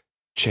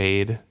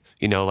Chade.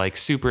 Like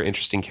super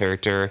interesting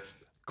character,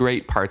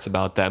 great parts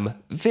about them,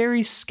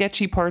 very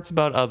sketchy parts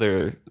about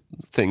other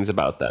things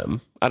about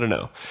them. I don't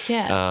know.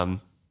 Yeah.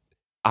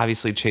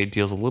 Obviously, Chade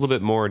deals a little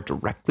bit more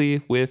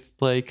directly with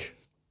like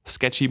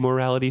sketchy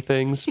morality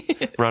things.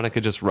 Veronica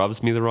just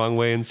rubs me the wrong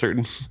way in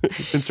certain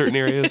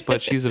areas,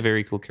 but she's a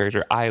very cool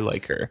character. I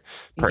like her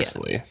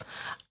personally. Yeah.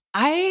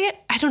 I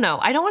don't know.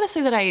 I don't want to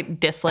say that I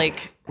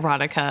dislike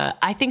Ronica.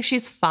 I think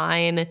she's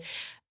fine.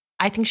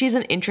 I think she's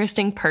an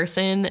interesting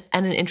person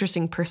and an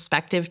interesting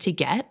perspective to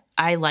get.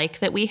 I like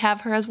that we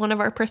have her as one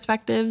of our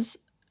perspectives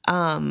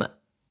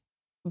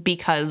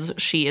because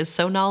she is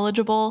so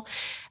knowledgeable.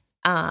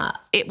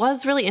 It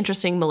was really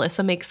interesting.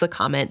 Melissa makes the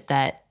comment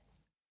that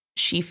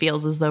she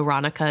feels as though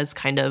Ronica is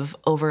kind of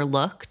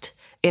overlooked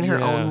in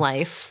her own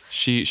life.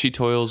 She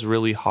toils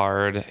really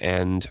hard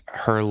and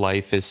her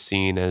life is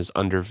seen as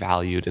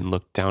undervalued and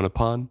looked down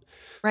upon.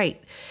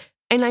 Right.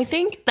 And I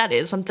think that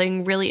is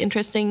something really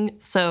interesting.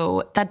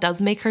 So that does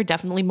make her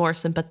definitely more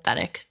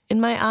sympathetic in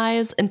my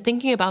eyes. And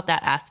thinking about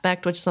that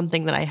aspect, which is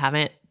something that I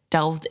haven't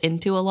delved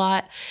into a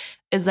lot,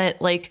 is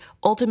that like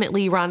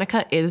ultimately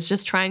Ronica is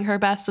just trying her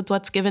best with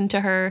what's given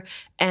to her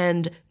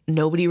and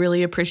nobody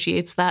really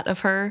appreciates that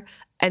of her.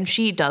 And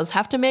she does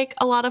have to make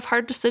a lot of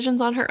hard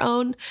decisions on her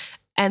own.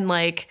 And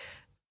like,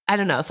 I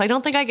don't know. So I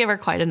don't think I give her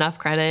quite enough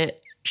credit.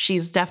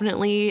 She's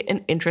definitely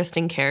an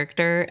interesting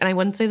character. And I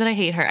wouldn't say that I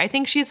hate her. I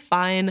think she's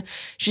fine.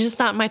 She's just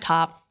not my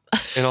top.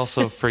 And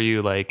also for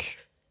you, like,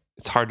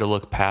 it's hard to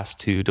look past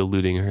to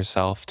deluding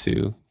herself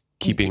to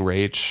keeping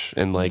Rach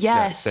and like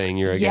saying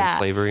you're against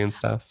slavery and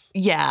stuff.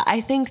 Yeah, I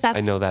think that's...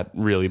 I know that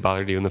really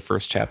bothered you in the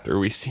first chapter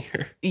we see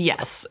her.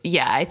 Yes.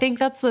 Yeah, I think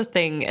that's the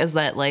thing is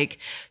that like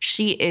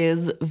she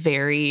is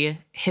very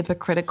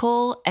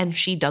hypocritical and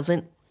she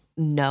doesn't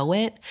know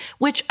it,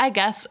 which I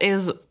guess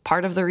is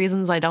part of the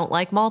reasons I don't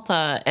like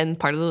Malta and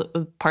part of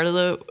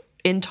the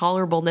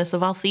intolerableness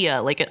of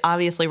Althea. Like it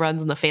obviously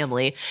runs in the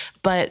family,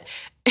 but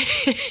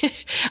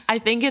I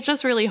think it's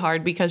just really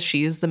hard because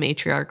she's the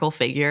matriarchal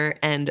figure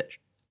and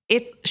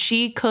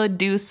she could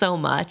do so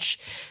much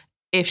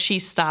if she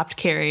stopped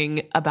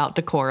caring about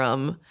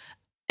decorum.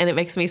 And it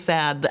makes me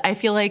sad. I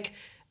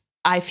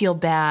feel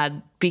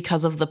bad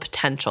because of the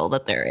potential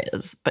that there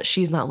is, but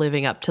she's not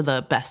living up to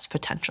the best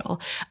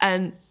potential.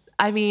 And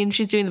I mean,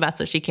 she's doing the best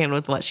that she can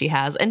with what she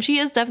has. And she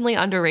is definitely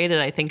underrated.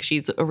 I think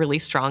she's a really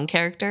strong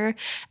character.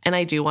 And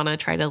I do want to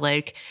try to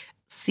like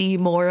see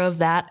more of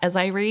that as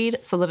I read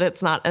so that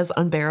it's not as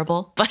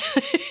unbearable.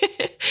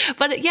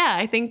 But yeah,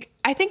 I think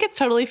it's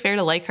totally fair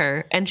to like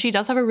her. And she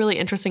does have a really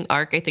interesting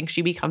arc. I think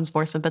she becomes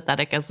more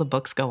sympathetic as the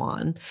books go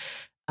on.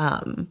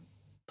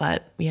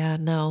 But yeah,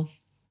 no,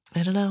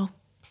 I don't know.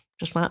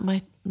 Just not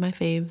my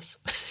faves.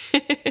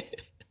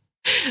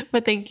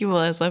 But thank you,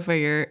 Melissa, for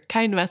your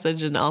kind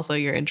message and also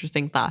your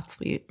interesting thoughts.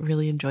 We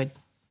really enjoyed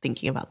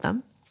thinking about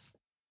them.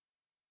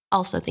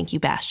 Also, thank you,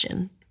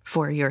 Bastian,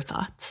 for your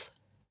thoughts.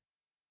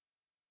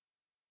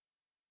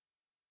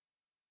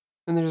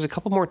 And there's a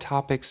couple more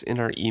topics in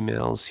our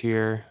emails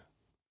here.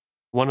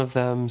 One of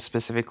them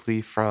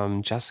specifically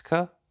from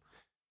Jessica.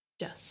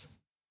 Yes.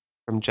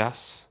 From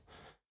Jess.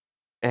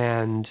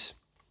 And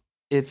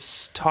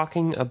it's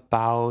talking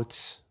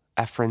about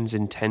Ephraim's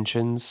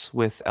intentions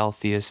with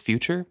Althea's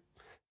future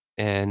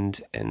and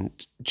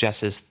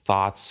Jess's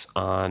thoughts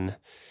on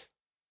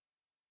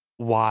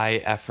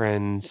why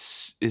Ephraim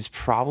is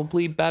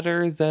probably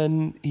better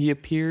than he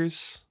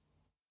appears.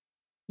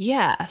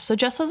 Yeah, so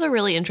Jess has a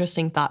really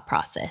interesting thought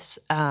process.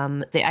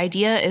 The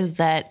idea is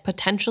that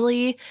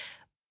potentially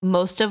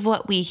most of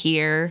what we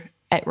hear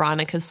at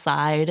Ronica's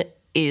side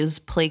is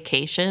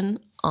placation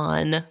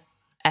on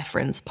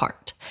Ephraim's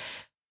part.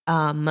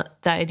 The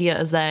idea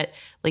is that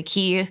like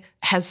he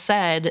has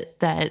said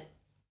that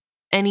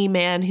any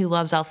man who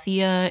loves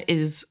Althea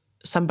is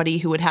somebody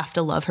who would have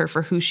to love her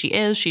for who she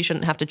is. She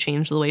shouldn't have to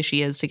change the way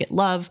she is to get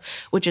love,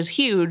 which is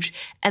huge.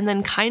 And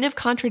then kind of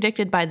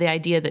contradicted by the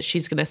idea that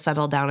she's going to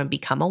settle down and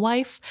become a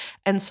wife.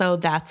 And so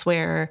that's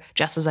where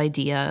Jess's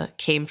idea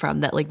came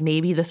from, that like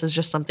maybe this is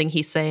just something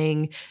he's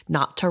saying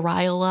not to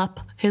rile up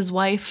his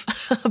wife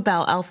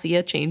about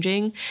Althea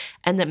changing.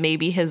 And that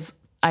maybe his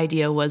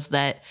idea was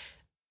that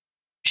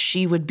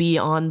she would be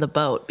on the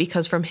boat,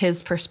 because from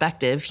his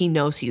perspective, he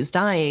knows he's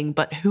dying,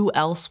 but who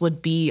else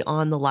would be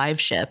on the live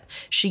ship?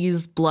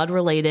 She's blood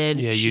related.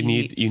 Yeah, you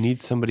need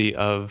somebody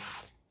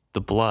of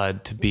the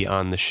blood to be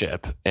on the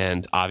ship.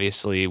 And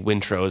obviously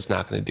Wintrow is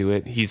not going to do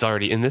it. He's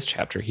already in this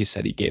chapter, he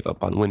said he gave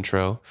up on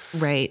Wintrow.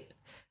 Right.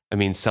 I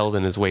mean,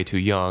 Selden is way too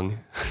young.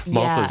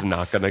 Malta's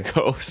not going to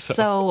go.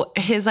 So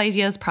his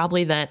idea is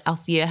probably that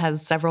Althea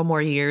has several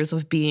more years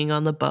of being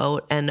on the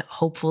boat, and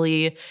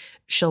hopefully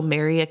she'll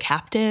marry a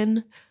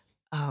captain.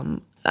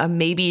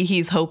 Maybe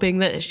he's hoping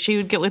that she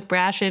would get with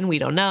Brashen. We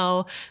don't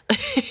know.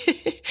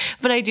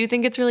 But I do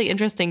think it's really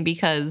interesting,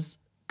 because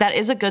that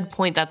is a good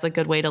point. That's a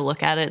good way to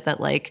look at it, that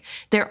like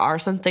there are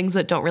some things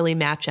that don't really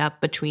match up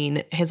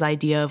between his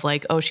idea of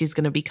like, oh, she's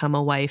going to become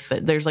a wife.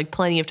 There's like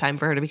plenty of time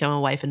for her to become a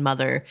wife and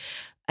mother,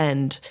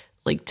 and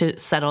like to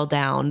settle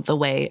down the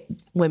way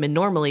women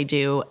normally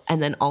do.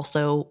 And then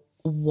also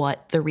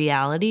what the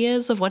reality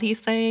is of what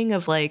he's saying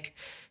of like,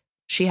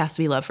 she has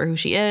to be loved for who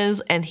she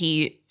is. And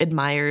he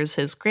admires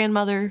his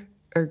grandmother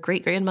or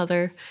great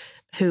grandmother,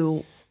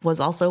 who was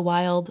also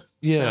wild.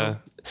 Yeah. So.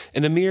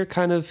 And Amir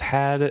kind of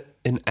had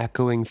an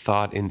echoing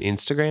thought in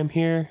Instagram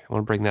here. I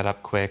want to bring that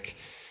up quick.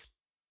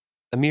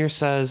 Amir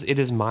says, "It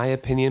is my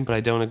opinion, but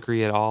I don't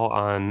agree at all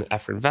on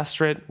Ephron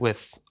Vestrit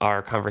with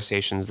our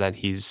conversations that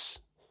he's,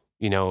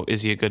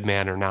 is he a good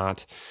man or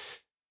not?"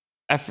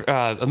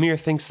 Amir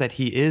thinks that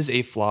he is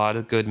a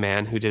flawed good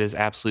man who did his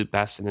absolute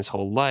best in his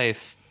whole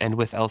life. And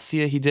with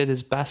Althea, he did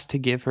his best to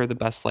give her the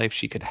best life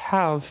she could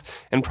have,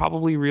 and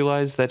probably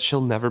realized that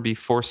she'll never be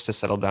forced to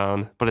settle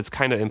down. But it's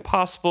kind of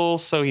impossible,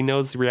 so he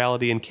knows the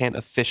reality and can't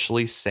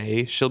officially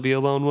say she'll be a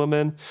lone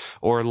woman,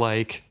 or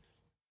like,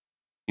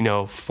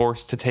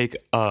 forced to take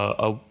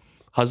a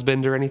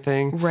husband or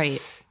anything.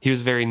 Right. He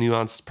was a very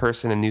nuanced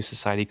person, and New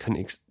Society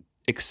couldn't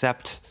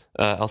accept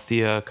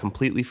Althea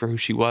completely for who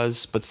she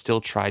was, but still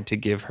tried to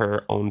give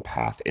her own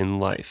path in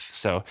life.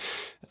 So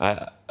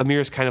Amir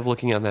is kind of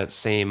looking on that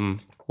same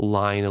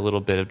line a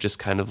little bit of just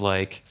kind of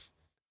like,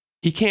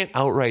 he can't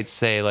outright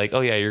say like,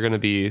 oh yeah, you're going to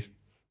be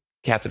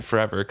captain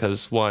forever,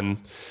 because one,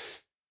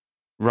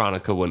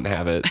 Ronica wouldn't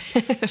have it.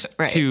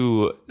 Right.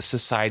 Two,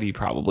 society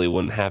probably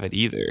wouldn't have it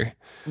either.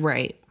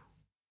 Right.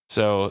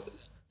 So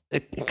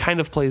it kind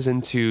of plays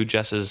into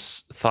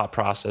Jess's thought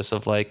process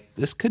of like,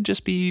 this could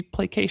just be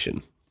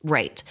placation.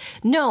 Right.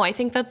 No, I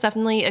think that's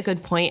definitely a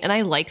good point. And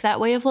I like that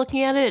way of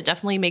looking at it. It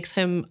definitely makes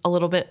him a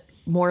little bit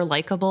more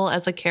likable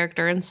as a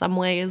character in some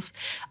ways.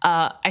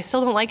 I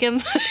still don't like him,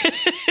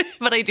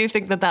 but I do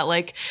think that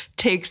like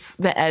takes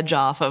the edge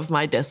off of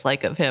my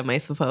dislike of him, I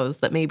suppose,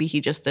 that maybe he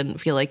just didn't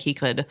feel like he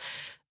could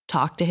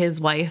talk to his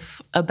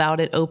wife about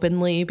it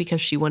openly because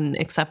she wouldn't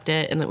accept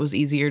it, and it was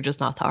easier just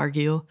not to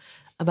argue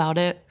about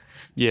it.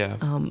 Yeah.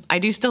 I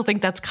do still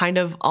think that's kind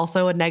of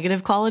also a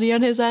negative quality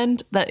on his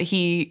end, that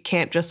he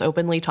can't just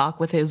openly talk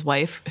with his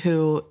wife,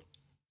 who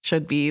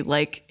should be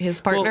like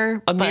his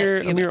partner. Well,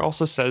 Amir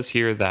also says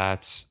here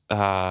that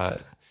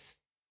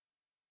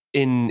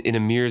in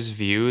Amir's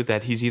view,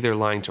 that he's either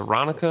lying to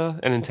Ronica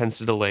and intends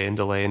to delay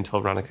until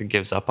Ronica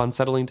gives up on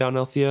settling down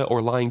Althea,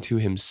 or lying to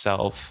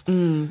himself,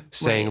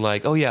 saying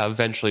like, oh yeah,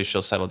 eventually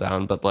she'll settle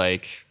down, but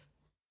like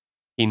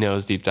he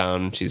knows deep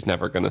down she's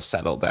never going to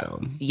settle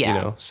down.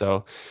 Yeah.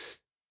 So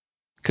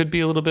could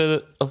be a little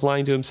bit of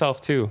lying to himself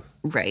too.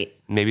 Right.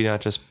 Maybe not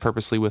just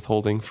purposely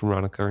withholding from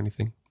Ronica or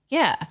anything.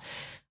 Yeah.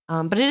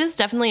 But it is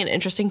definitely an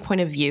interesting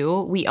point of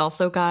view. We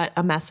also got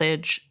a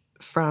message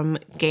from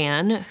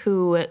Gan,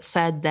 who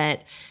said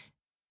that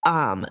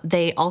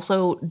they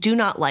also do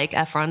not like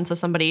Ephron, so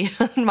somebody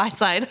on my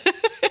side.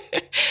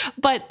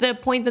 But the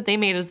point that they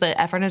made is that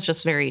Ephron is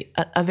just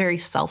a very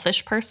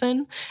selfish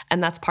person,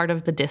 and that's part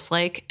of the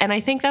dislike. And I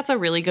think that's a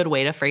really good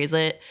way to phrase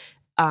it.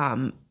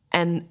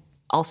 And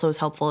also as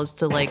helpful as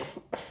to like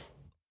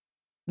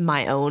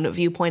my own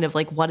viewpoint of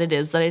like what it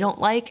is that I don't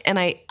like. And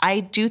I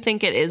do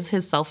think it is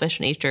his selfish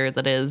nature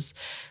that is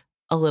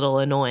a little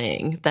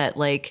annoying, that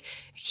like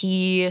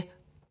he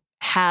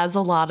has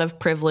a lot of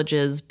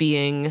privileges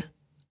being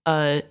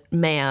a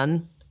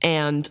man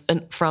and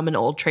from an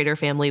old trader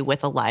family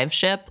with a live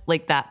ship.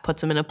 Like that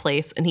puts him in a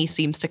place, and he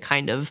seems to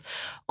kind of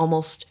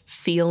almost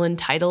feel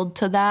entitled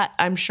to that,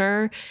 I'm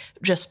sure,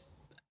 just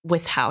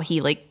with how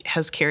he like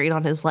has carried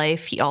on his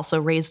life. He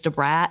also raised a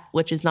brat,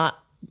 which is not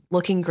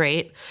looking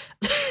great.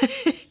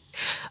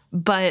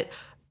 But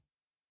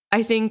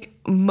I think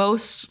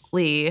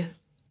mostly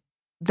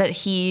that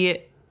he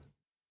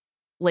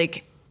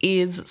like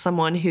is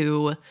someone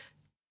who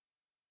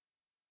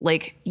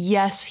like,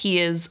 yes, he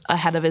is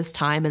ahead of his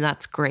time, and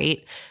that's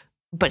great,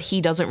 but he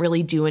doesn't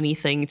really do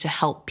anything to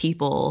help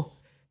people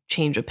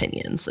change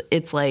opinions.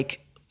 It's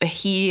like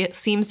he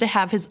seems to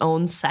have his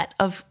own set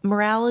of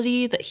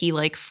morality that he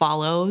like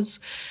follows,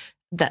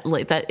 that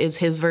like that is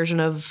his version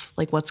of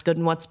like what's good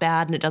and what's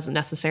bad, and it doesn't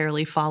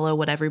necessarily follow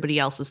what everybody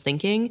else is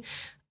thinking.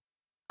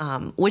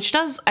 Which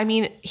does, I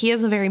mean, he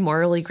is a very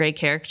morally gray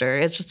character.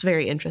 It's just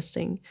very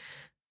interesting.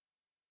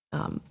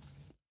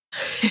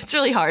 It's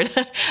really hard.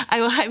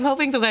 I'm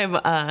hoping that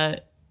I'm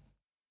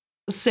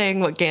saying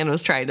what Gan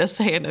was trying to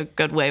say in a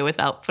good way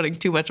without putting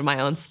too much of my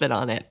own spin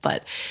on it.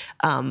 But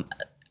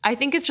I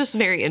think it's just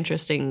very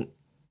interesting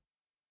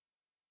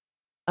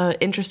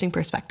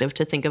perspective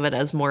to think of it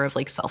as more of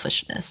like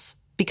selfishness,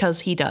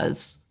 because he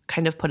does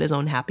kind of put his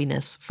own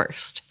happiness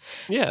first.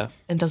 Yeah.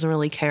 And doesn't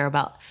really care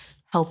about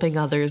helping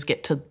others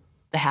get to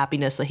the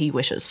happiness that he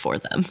wishes for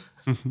them.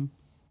 Mm-hmm.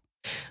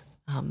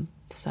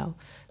 So.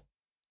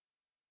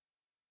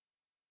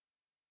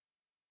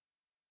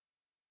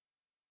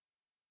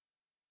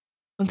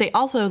 They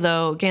also,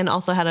 though, Gan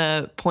also had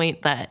a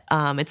point that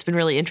it's been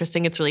really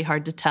interesting. It's really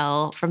hard to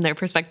tell from their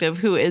perspective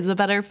who is a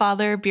better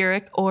father,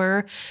 Burek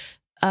or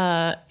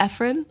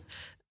Ephraim.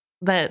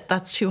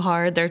 That's too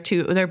hard.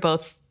 They're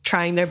both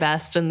trying their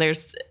best, and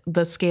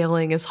the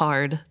scaling is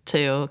hard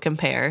to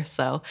compare.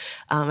 So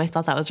I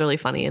thought that was really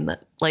funny, and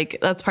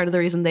that's part of the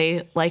reason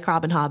they like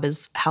Robin Hobb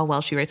is how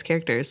well she writes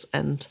characters,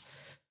 and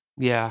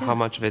how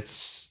much of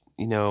it's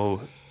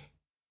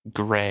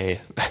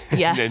gray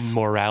yes. and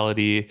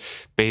morality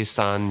based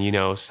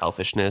on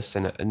selfishness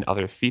and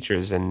other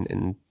features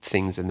and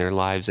things in their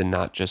lives, and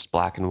not just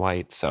black and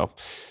white. So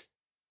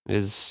it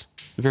is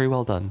very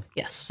well done.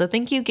 Yes. So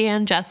thank you,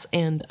 Gan, Jess,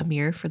 and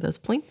Amir for those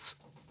points.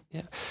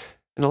 Yeah.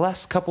 And the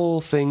last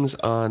couple things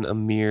on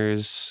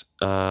Amir's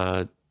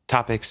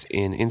topics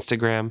in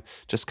Instagram,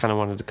 just kind of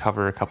wanted to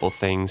cover a couple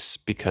things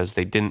because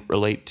they didn't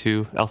relate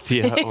to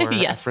Althea or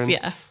yes, Ephraim.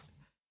 Yeah.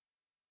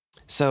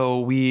 So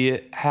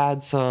we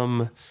had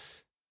some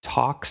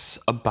talks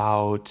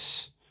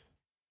about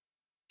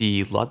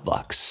the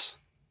Ludlucks.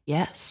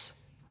 Yes.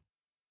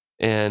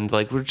 And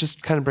we're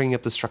just kind of bringing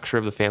up the structure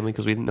of the family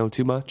because we didn't know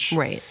too much.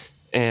 Right.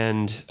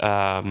 And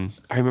I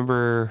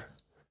remember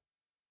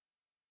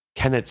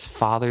Kenneth's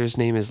father's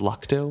name is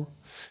Lucto.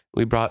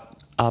 We brought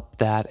up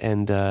that,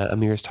 and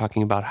Amir's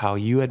talking about how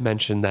you had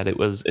mentioned that it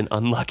was an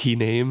unlucky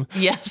name.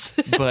 Yes.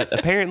 But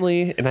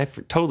apparently, and I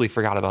totally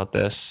forgot about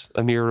this,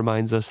 Amir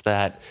reminds us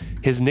that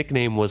his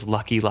nickname was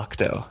Lucky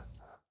Lucto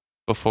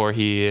before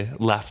he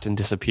left and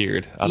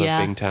disappeared out of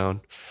Bingtown.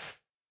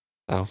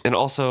 So, and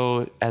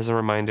also, as a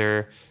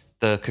reminder,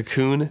 the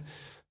cocoon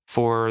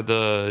for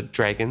the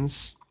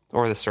dragons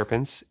or the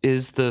serpents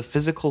is the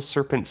physical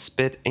serpent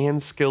spit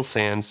and skill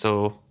sand,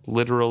 so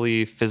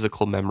literally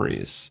physical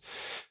memories.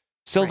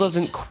 Still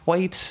doesn't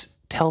quite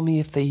tell me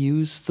if they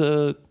use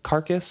the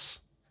carcass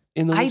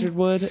in the lizard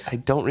wood. I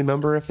don't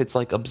remember if it's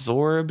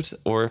absorbed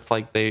or if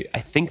I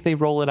think they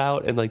roll it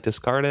out and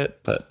discard it,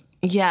 but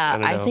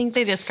I think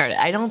they discard it.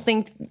 I don't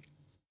think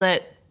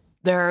that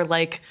there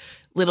are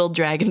little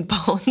dragon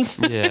bones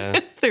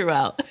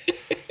throughout.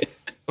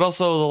 But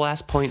also the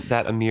last point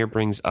that Amir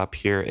brings up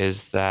here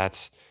is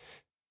that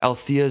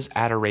Althea's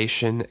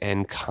adoration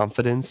and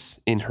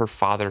confidence in her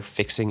father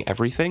fixing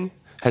everything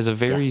has a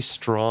very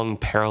strong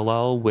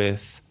parallel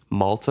with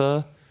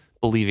Malta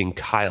believing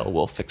Kyle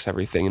will fix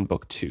everything in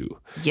book 2.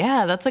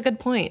 Yeah, that's a good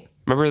point.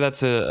 Remember,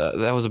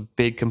 that was a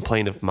big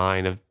complaint of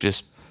mine, of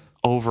just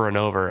over and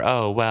over,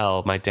 oh,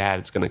 well, my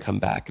dad's going to come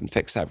back and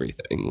fix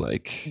everything.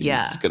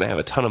 He's going to have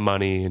a ton of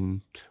money and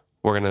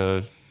we're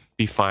going to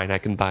be fine. I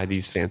can buy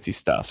these fancy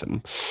stuff.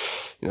 And,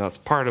 it's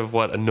part of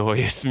what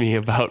annoys me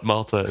about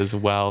Malta as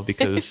well,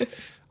 because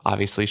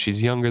obviously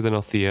she's younger than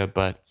Althea,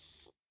 but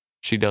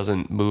she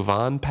doesn't move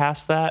on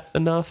past that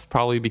enough,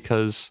 probably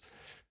because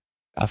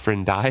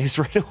Ephraim dies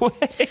right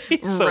away.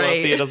 So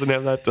Althea doesn't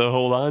have that to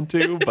hold on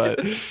to. But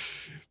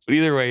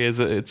either way,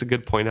 it's a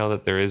good point out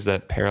that there is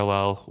that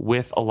parallel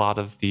with a lot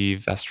of the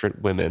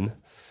Vestrit women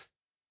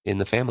in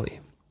the family.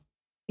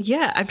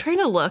 Yeah, I'm trying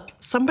to look.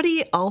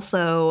 Somebody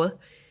also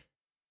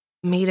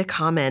made a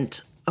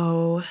comment.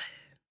 Oh,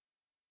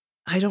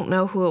 I don't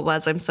know who it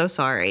was. I'm so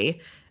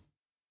sorry.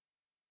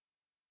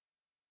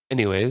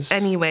 Anyway,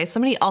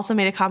 somebody also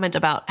made a comment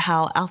about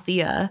how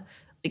Althea,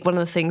 one of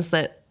the things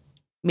that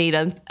made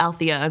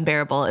Althea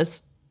unbearable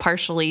is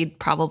partially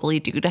probably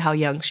due to how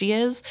young she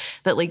is,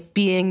 that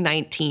being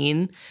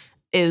 19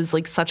 is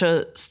such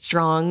a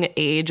strong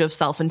age of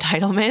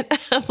self-entitlement.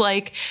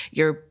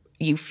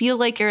 You feel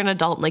like you're an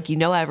adult, and you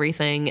know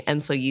everything,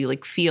 and so you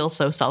feel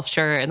so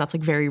self-sure, and that's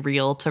very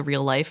real to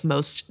real life.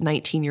 Most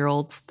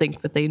 19-year-olds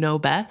think that they know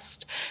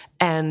best.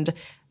 And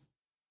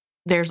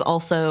there's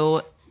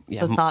also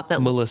the thought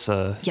that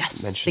Melissa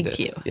thank mentioned it.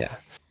 you. Yeah.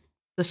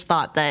 This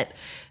thought that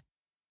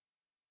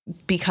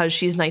because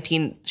she's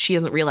 19, she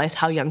doesn't realize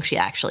how young she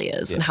actually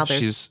is, and how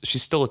she's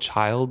still a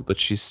child, but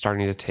she's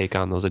starting to take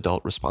on those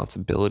adult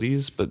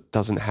responsibilities, but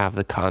doesn't have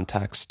the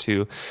context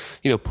to,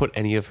 put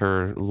any of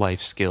her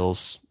life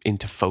skills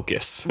into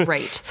focus.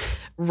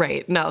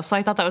 Right. No, so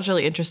I thought that was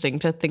really interesting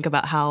to think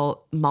about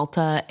how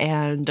Malta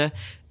and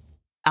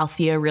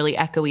Althea really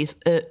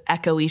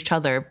echo each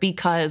other,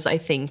 because I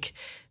think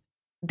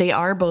they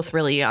are both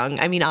really young.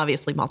 I mean,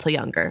 obviously Malta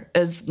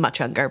is much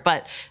younger,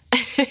 but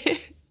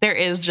there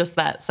is just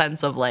that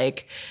sense of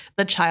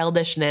the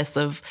childishness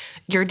of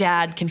your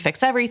dad can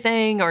fix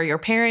everything or your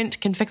parent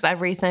can fix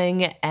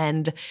everything,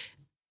 and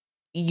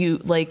you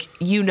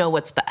know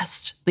what's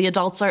best. The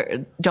adults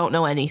don't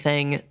know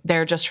anything.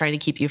 They're just trying to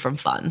keep you from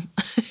fun.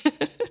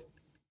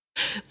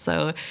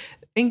 So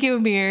Thank you,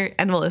 Amir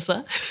and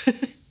Melissa.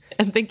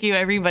 And thank you,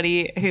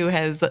 everybody who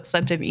has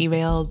sent in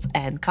emails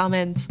and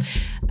comments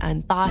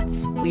and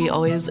thoughts. We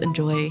always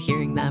enjoy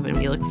hearing them, and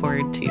we look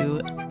forward to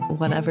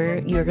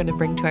whatever you're going to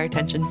bring to our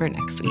attention for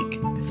next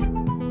week.